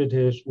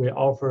activities we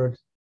offered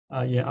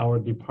in our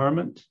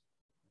department.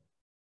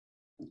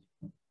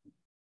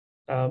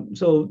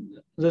 So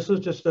this is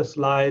just a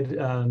slide,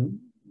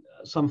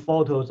 some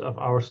photos of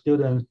our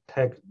students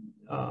take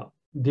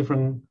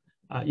different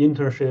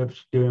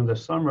internships during the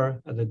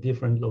summer at the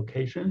different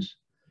locations.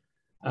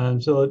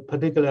 And so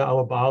particularly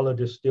our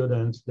biology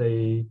students,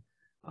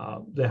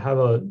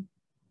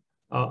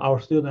 our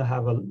students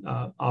have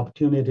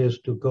opportunities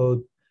to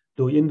go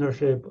do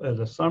internship as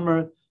a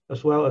summer,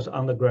 as well as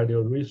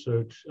undergraduate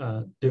research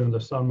during the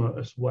summer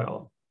as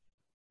well.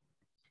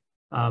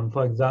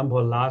 For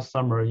example, last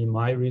summer in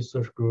my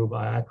research group,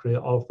 I actually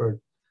offered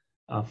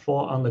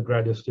 4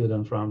 undergraduate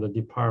students from the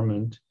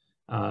department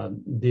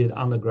did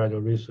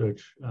undergraduate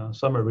research,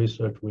 summer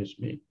research with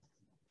me.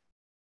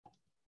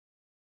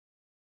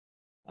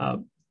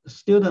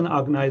 Student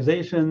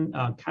organization,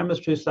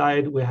 chemistry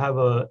side, we have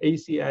a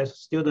ACS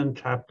student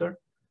chapter.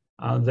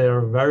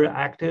 They're very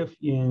active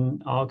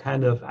in all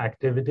kinds of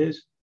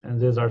activities. And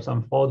these are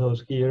some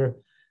photos here.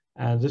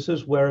 And this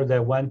is where they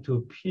went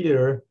to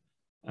peer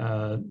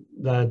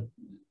that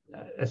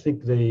I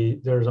think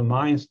there's a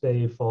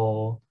mainstay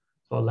for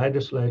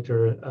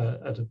legislature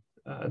at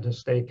the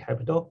state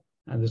capitol.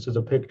 And this is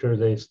a picture of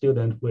the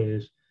student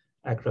with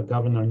actual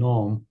Governor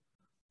Noem.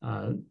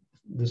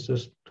 This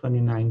is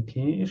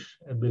 2019-ish,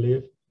 I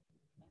believe.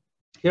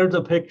 Here's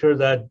a picture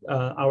that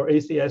our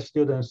ACS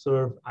students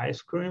serve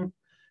ice cream,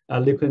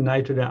 liquid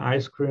nitrogen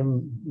ice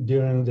cream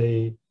during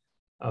the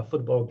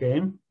football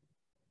game.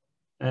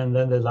 And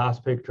then the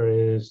last picture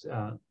is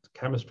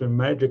chemistry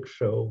magic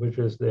show, which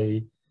is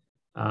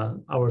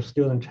our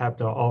student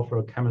chapter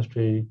offer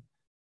chemistry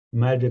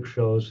magic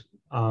shows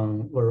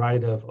on a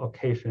variety of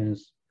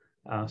occasions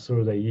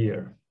through the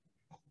year.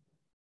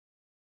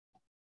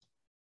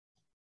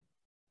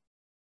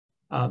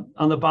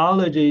 On the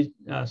biology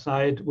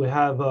side, we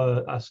have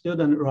a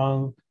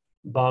student-run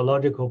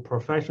biological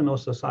professional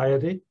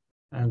society,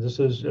 and this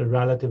is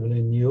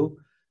relatively new.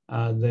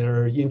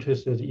 They're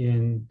interested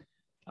in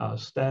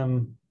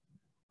STEM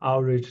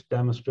outreach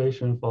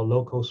demonstration for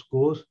local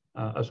schools,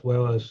 as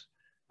well as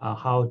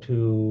how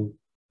to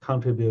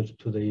contribute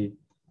to the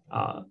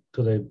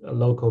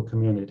local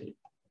community.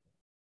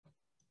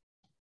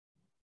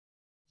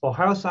 For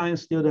health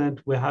science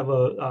students, we have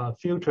a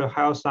future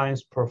health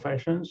science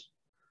professionals,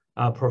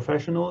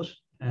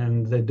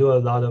 and they do a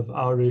lot of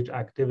outreach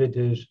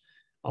activities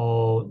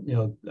or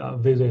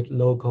visit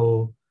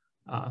local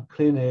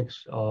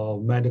clinics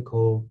or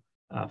medical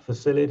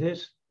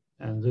facilities.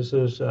 And this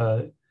is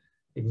an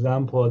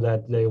example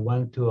that they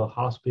went to a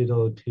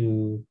hospital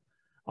to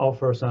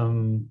offer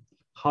some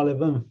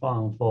Halloween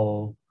fun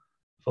for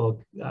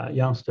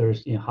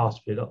youngsters in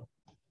hospital.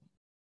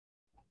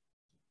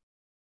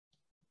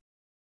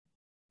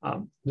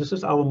 This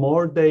is our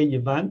Moore Day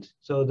event.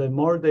 So the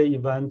Moore Day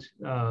event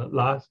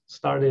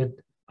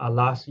started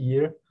last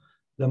year.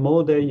 The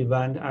Moore Day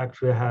event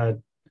actually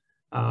had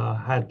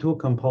 2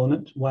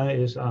 components. One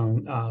is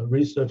on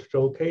research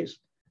showcase.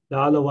 The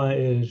other one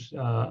is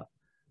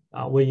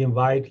we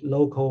invite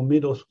local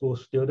middle school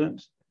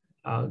students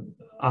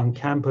on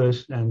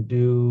campus and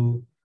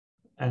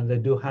they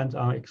do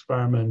hands-on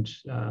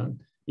experiments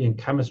in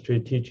chemistry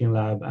teaching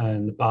lab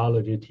and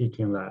biology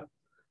teaching lab.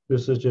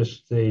 This is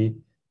just the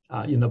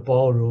in the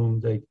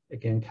ballroom.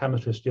 Again,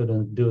 chemistry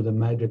students do the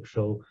magic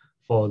show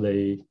for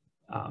the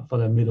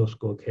middle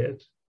school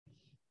kids.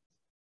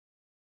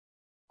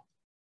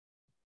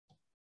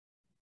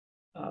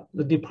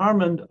 The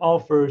department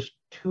offers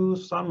 2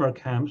 summer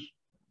camps.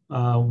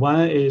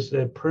 One is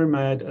a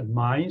pre-med at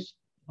Mines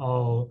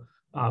or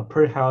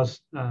pre-health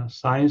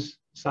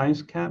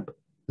science camp.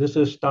 This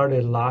is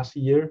started last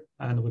year,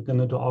 and we're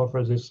going to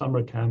offer this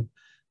summer camp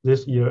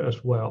this year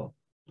as well.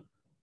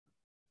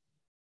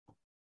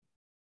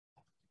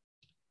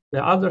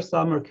 The other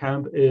summer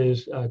camp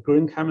is a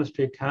green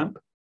chemistry camp,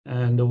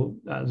 and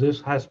this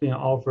has been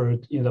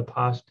offered in the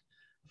past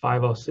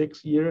 5 or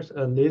 6 years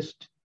at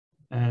least.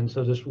 And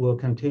so this will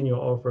continue to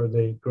offer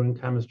the green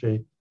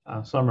chemistry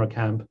summer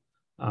camp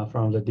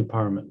from the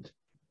department.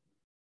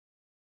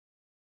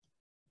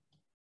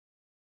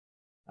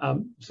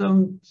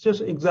 Some just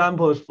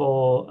examples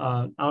for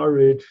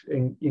outreach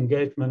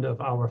engagement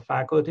of our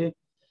faculty.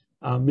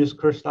 Ms.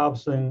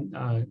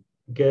 Christopherson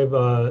gave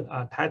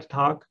a TED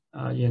talk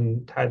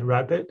in TED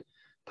Rapid,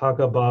 talk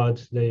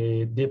about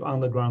the deep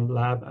underground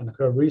lab and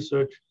her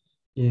research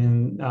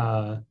in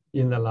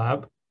the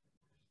lab.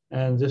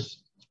 And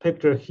this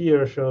picture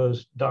here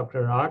shows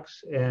Dr.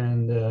 Rox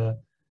and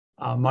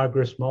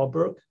Margaret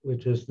Smallbrook,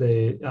 which is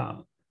the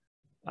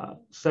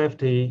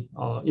safety,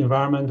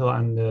 environmental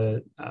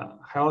and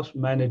health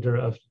manager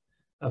of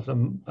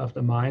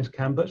the Mines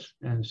campus.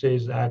 And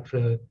she's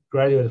actually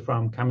graduated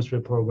from chemistry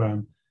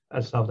program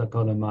at South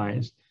Dakota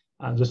Mines.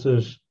 This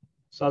is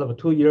sort of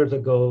 2 years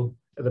ago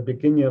at the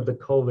beginning of the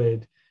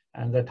COVID,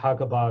 and they talk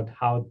about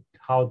how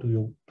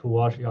to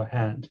wash your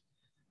hands.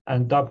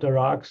 And Dr.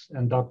 Rox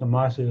and Dr.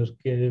 Matthews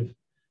gave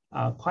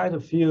quite a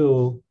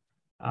few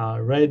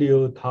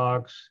radio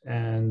talks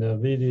and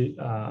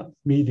video,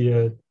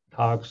 media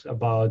talks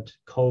about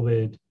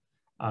COVID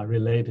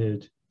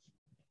related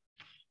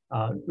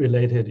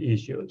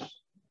issues.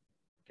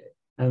 Okay.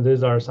 And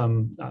these are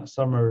some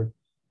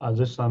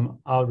some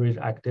outreach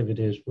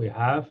activities we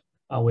have.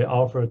 We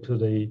offer to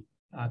the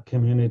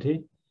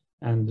community.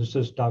 And this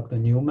is Dr.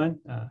 Newman.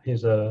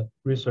 He's a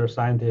research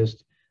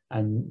scientist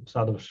and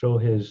sort of show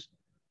his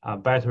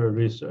battery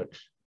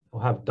research.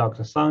 We'll have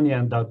Dr. Sani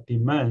and Dr.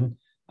 Deman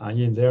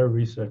in their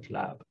research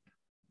lab.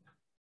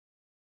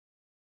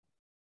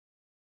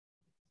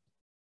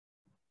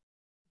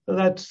 So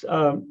that's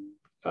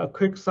a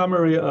quick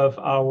summary of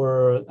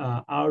our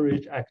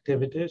outreach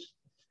activities.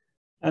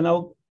 And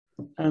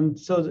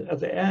so at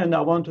the end,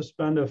 I want to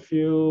spend a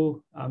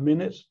few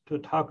minutes to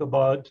talk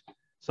about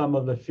some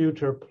of the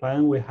future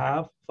plan we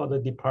have for the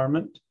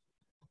department.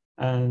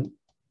 And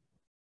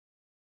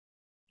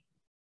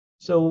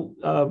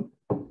so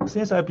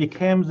since I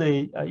became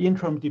the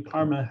interim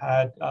department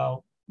head,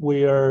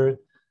 we are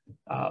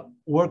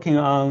working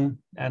on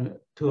and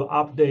to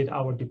update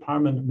our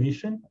department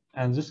mission.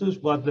 And this is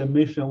what the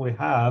mission we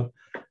have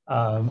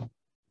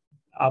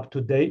up to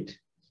date.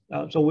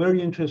 So we're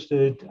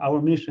interested, our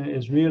mission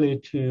is really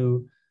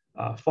to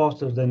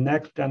foster the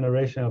next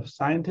generation of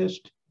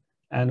scientists,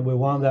 and we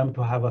want them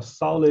to have a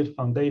solid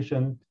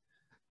foundation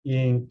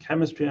in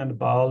chemistry and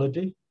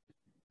biology,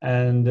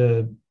 and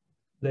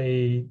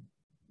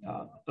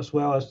as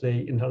well as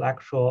the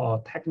intellectual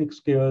or technical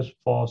skills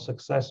for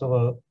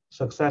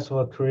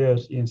successful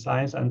careers in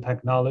science and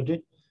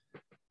technology.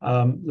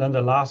 Then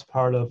the last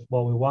part of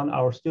what we want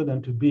our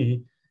students to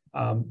be,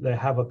 they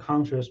have a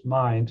conscious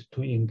mind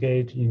to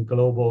engage in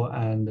global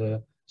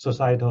and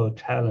societal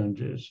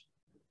challenges.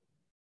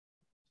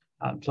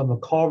 Some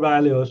core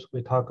values,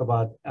 we talk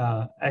about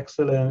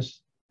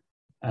excellence.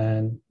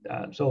 And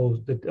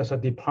so as a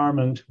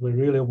department, we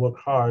really work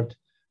hard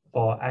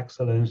for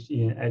excellence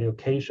in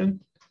education.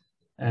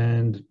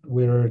 And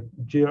we're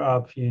geared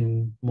up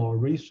in more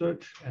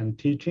research and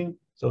teaching.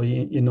 So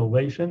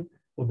innovation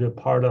will be a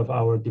part of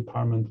our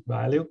department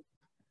value.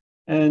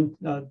 And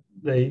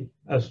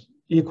as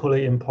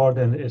equally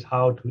important is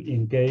how to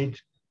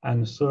engage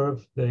and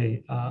serve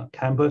the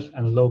campus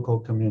and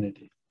local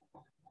community.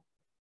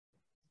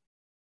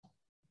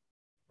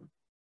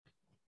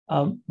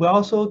 We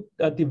also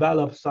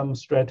developed some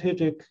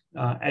strategic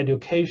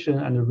education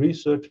and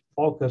research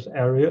focus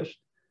areas.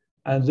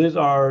 And these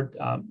are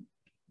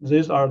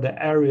the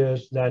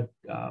areas that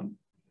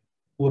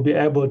will be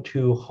able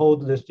to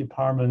hold this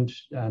department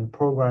and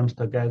programs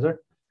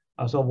together.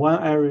 So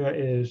one area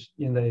is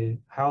in the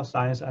health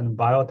science and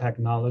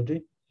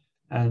biotechnology.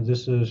 And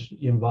this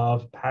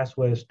involves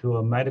pathways to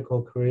a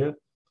medical career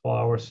for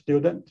our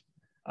students,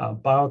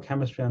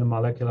 biochemistry and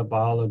molecular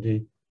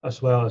biology,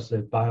 as well as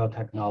the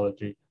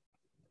biotechnology.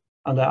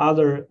 And the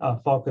other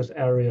focus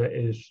area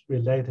is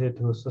related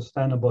to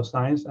sustainable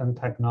science and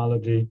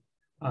technology.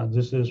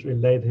 This is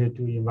related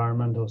to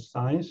environmental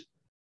science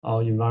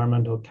or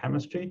environmental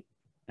chemistry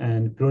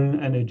and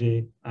green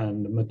energy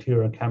and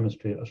material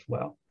chemistry as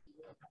well.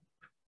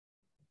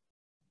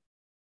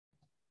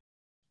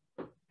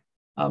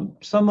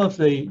 Some of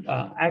the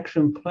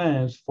action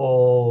plans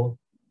for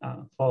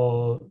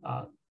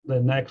the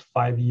next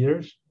 5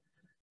 years,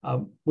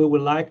 we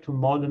would like to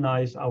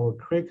modernize our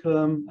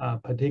curriculum,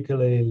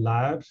 particularly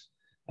labs,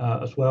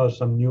 as well as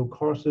some new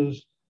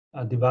courses,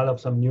 develop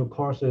some new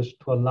courses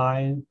to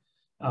align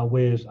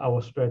with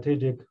our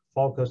strategic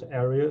focus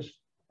areas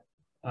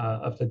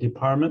of the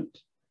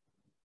department.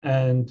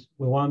 And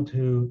we want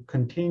to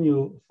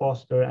continue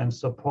foster and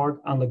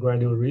support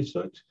undergraduate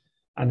research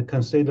and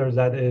consider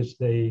that is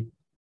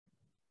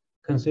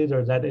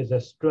a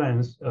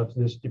strength of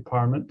this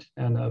department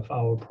and of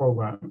our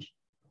programs.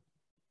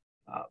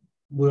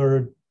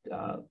 We're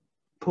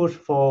push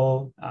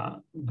for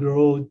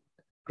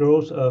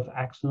growth of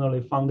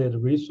externally funded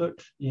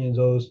research in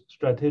those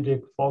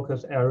strategic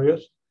focus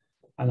areas,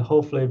 and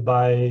hopefully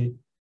by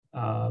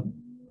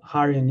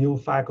hiring new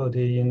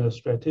faculty in a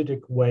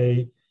strategic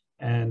way,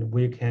 and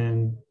we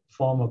can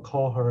form a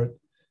cohort,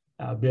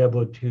 be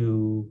able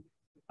to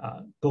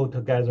go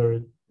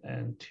together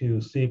and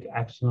to seek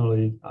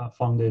externally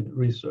funded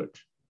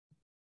research.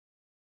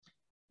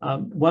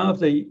 One of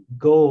the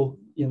goals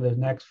in the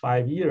next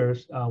 5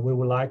 years, we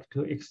would like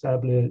to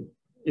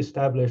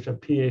establish a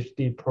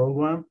PhD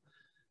program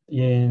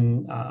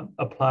in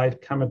applied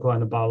chemical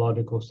and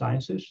biological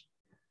sciences.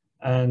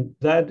 And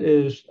that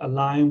is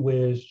aligned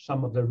with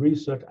some of the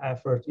research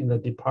efforts in the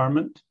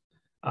department.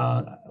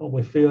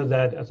 We feel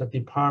that as a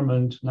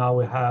department, now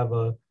we have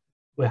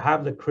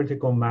the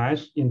critical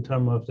mass in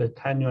terms of the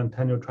tenure and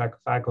tenure track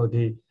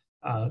faculty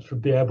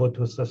should be able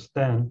to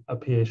sustain a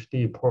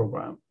PhD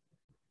program.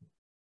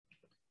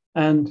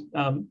 And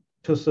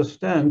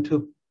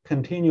to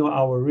continue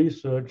our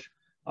research,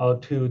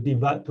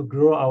 to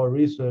grow our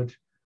research,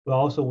 we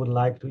also would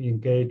like to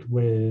engage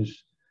with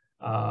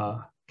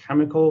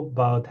chemical,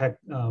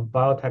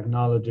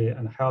 biotechnology,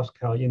 and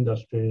healthcare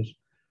industries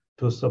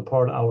to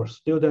support our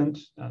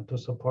students and to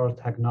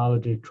support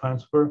technology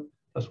transfer,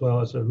 as well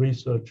as the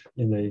research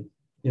in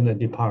the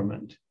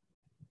department.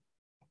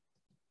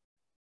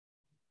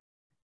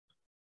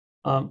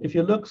 If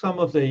you look some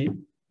of the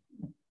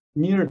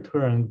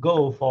near-term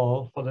goal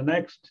for the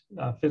next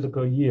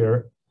fiscal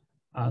year,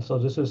 so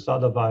this is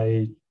sort of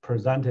I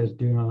presented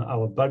during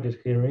our budget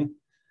hearing.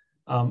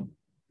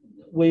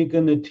 We're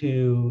going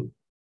to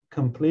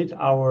complete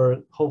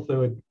our,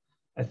 hopefully,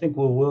 I think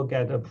we will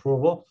get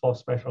approval for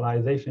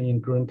specialization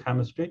in green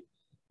chemistry.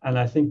 And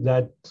I think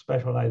that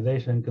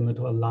specialization is going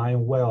to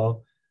align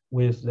well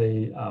with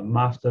the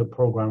master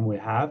program we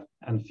have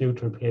and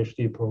future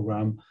PhD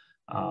program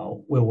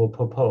we will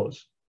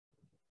propose.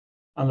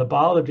 On the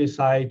biology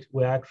side,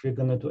 we're actually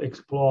going to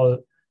explore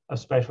a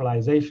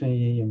specialization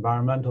in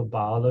environmental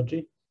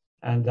biology.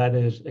 And that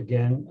is,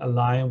 again,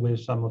 aligned with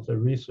some of the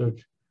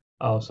research,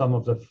 some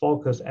of the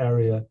focus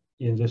area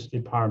in this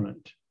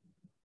department.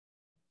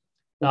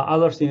 Now,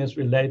 other things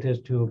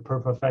related to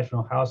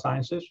professional health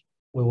sciences,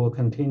 we will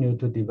continue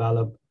to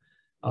develop,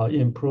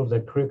 improve the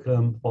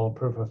curriculum for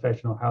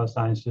professional health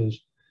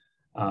sciences.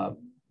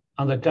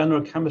 On the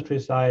general chemistry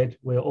side,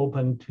 we're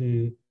open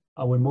to,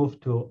 we move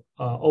to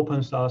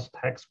open source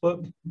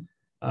textbook.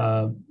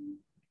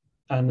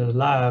 And the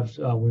labs,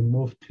 we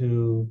move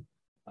to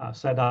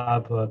set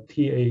up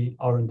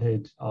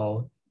TA-oriented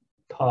or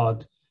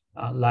taught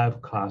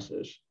lab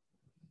classes.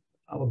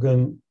 We're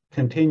going to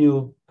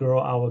continue grow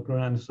our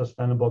green and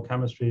sustainable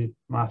chemistry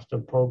master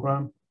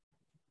program.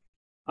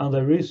 On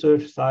the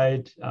research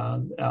side,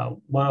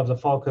 one of the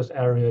focus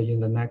areas in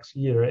the next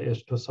year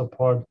is to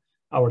support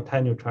our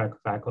tenure track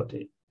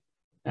faculty,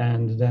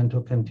 and then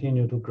to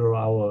continue to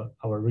grow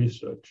our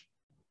research.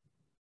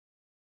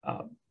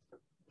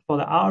 For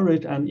the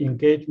outreach and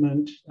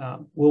engagement,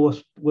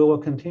 we will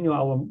continue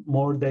our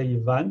More Day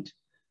event.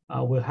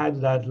 We had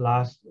that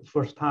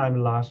first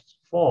time last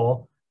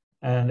fall,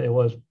 and it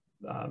was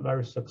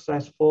very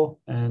successful.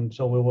 And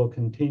so we will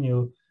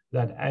continue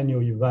that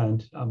annual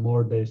event,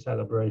 More Day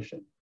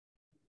celebration.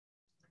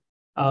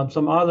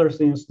 Some other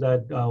things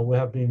that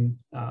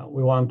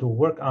we want to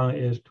work on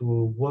is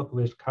to work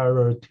with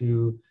Cairo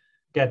to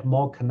get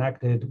more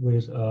connected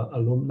with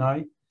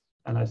alumni.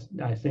 And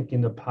I think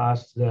in the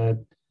past that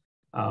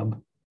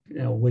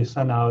we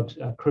send out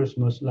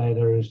Christmas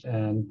letters,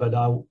 but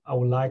I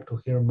would like to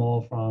hear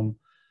more from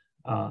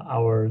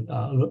our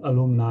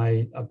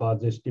alumni about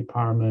this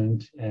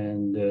department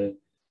and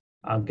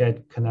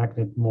get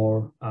connected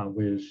more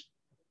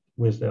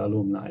with the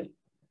alumni.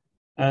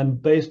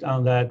 And based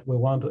on that, we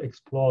want to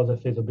explore the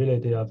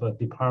feasibility of a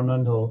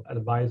departmental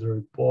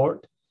advisory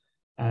board.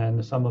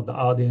 And some of the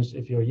audience,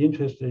 if you're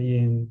interested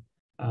in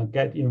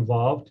get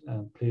involved,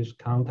 please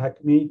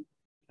contact me.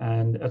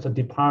 And as a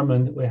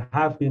department, we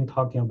have been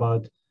talking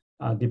about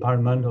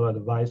departmental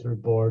advisory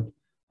board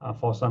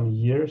for some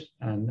years.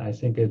 And I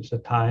think it's a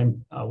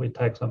time we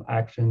take some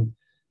action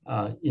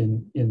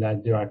in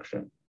that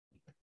direction.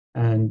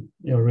 And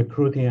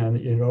recruiting and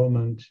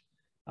enrollment,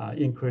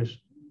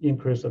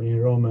 increase of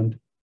enrollment,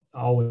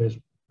 always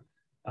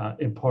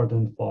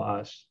important for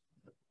us.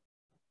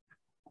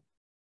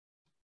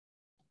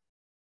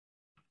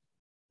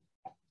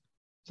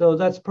 So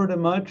that's pretty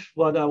much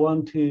what I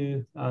want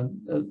to,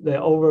 the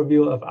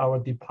overview of our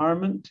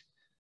department.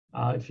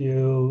 If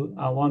you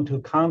want to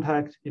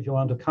contact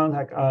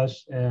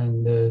us,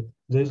 and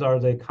these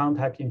are the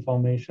contact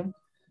information,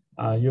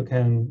 you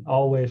can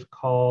always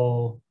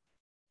call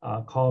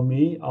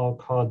me or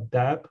call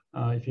Deb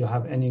if you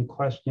have any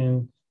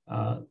question,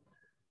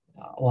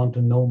 want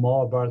to know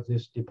more about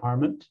this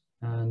department,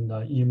 and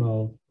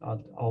email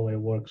always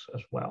works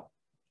as well.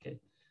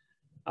 Okay,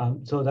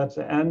 so that's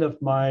the end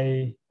of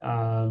my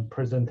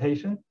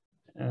presentation,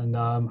 and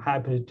I'm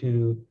happy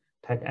to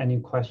take any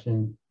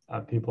question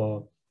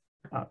people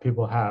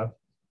have.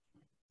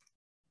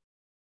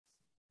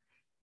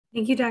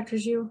 Thank you, Dr.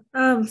 Zhu.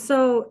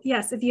 So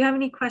yes, if you have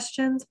any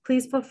questions,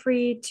 please feel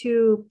free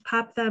to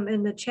pop them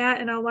in the chat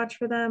and I'll watch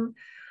for them.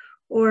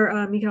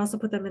 Or you can also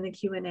put them in the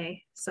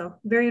Q&A. So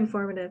very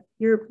informative.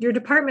 Your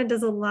department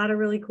does a lot of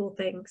really cool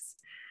things.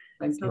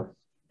 Thank you.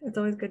 It's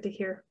always good to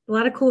hear. A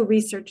lot of cool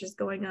research is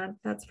going on,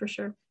 that's for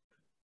sure.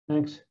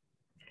 Thanks.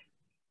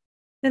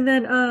 And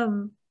then I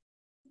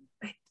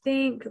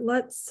think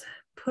let's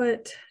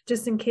put,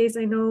 just in case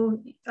I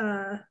know,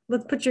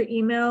 let's put your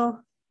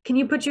email. Can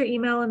you put your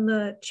email in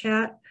the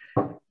chat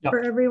for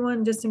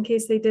everyone, just in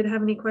case they did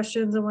have any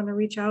questions and want to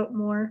reach out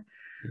more,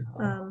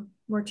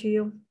 more to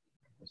you?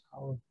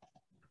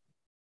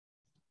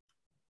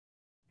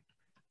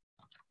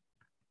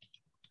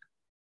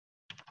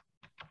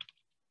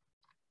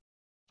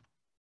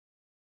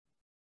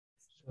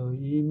 So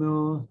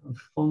email,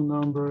 phone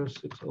number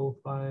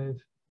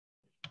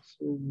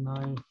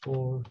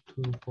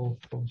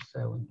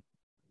 605-394-2447.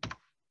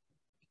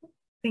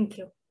 Thank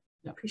you.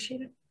 Yeah.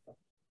 Appreciate it.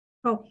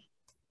 Oh,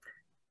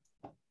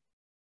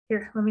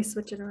 here, let me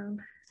switch it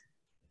around.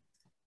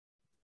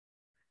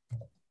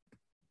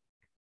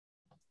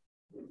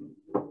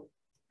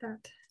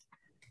 That.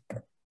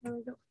 There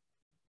we go.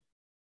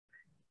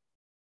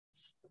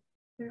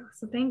 There,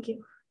 so thank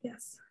you.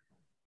 Yes,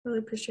 really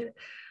appreciate it.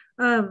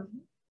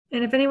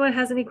 And if anyone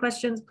has any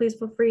questions, please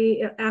feel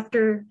free,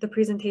 after the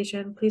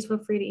presentation, please feel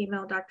free to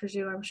email Dr.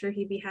 Zhu. I'm sure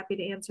he'd be happy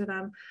to answer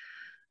them.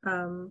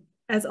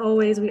 As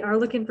always, we are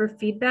looking for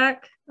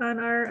feedback on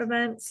our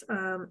events.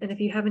 And if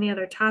you have any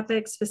other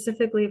topics,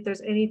 specifically, if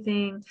there's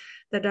anything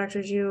that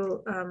Dr.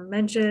 Zhu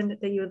mentioned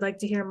that you would like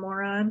to hear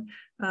more on,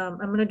 I'm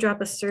going to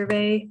drop a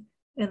survey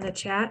in the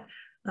chat.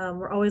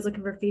 We're always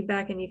looking for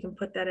feedback, and you can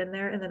put that in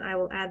there, and then I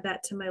will add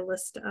that to my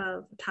list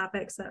of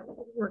topics that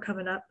were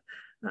coming up.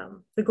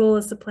 The goal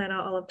is to plan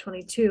out all of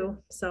 22.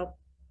 So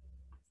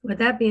with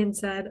that being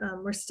said,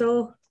 we're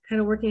still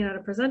kind of working on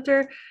a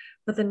presenter,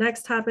 but the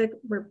next topic,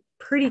 we're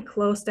pretty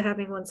close to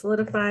having one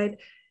solidified,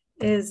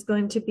 is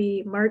going to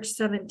be March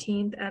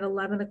 17th at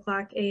 11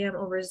 o'clock a.m.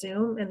 over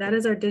Zoom. And that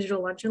is our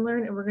digital lunch and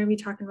learn. And we're going to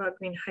be talking about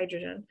green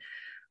hydrogen.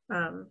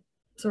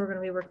 So we're going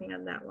to be working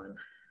on that one.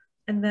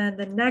 And then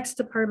the next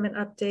department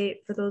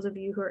update, for those of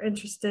you who are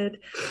interested,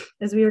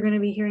 is we are going to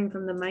be hearing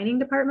from the mining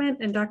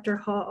department, and Dr.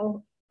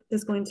 Hall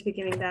is going to be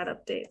giving that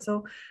update.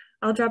 So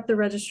I'll drop the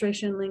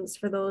registration links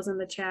for those in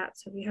the chat.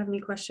 So if you have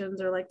any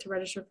questions or like to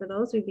register for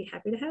those, we'd be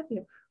happy to have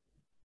you.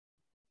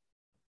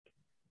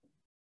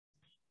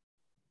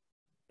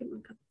 Give them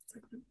a couple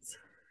seconds.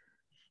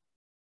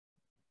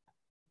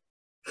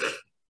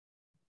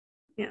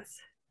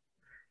 Yes.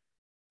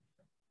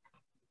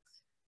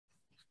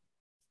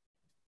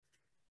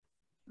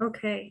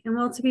 Okay, and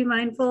well, to be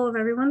mindful of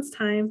everyone's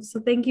time,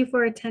 so thank you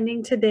for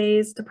attending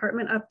today's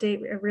department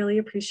update. I really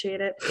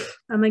appreciate it.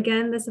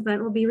 Again, this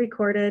event will be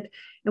recorded,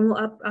 and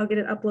I'll get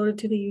it uploaded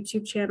to the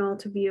YouTube channel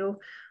to view.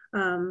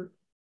 So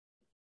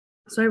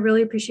I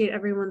really appreciate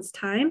everyone's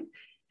time.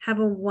 Have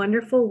a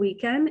wonderful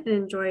weekend and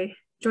enjoy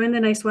the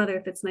nice weather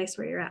if it's nice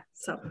where you're at.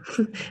 So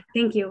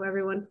thank you,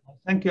 everyone.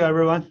 Thank you,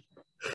 everyone.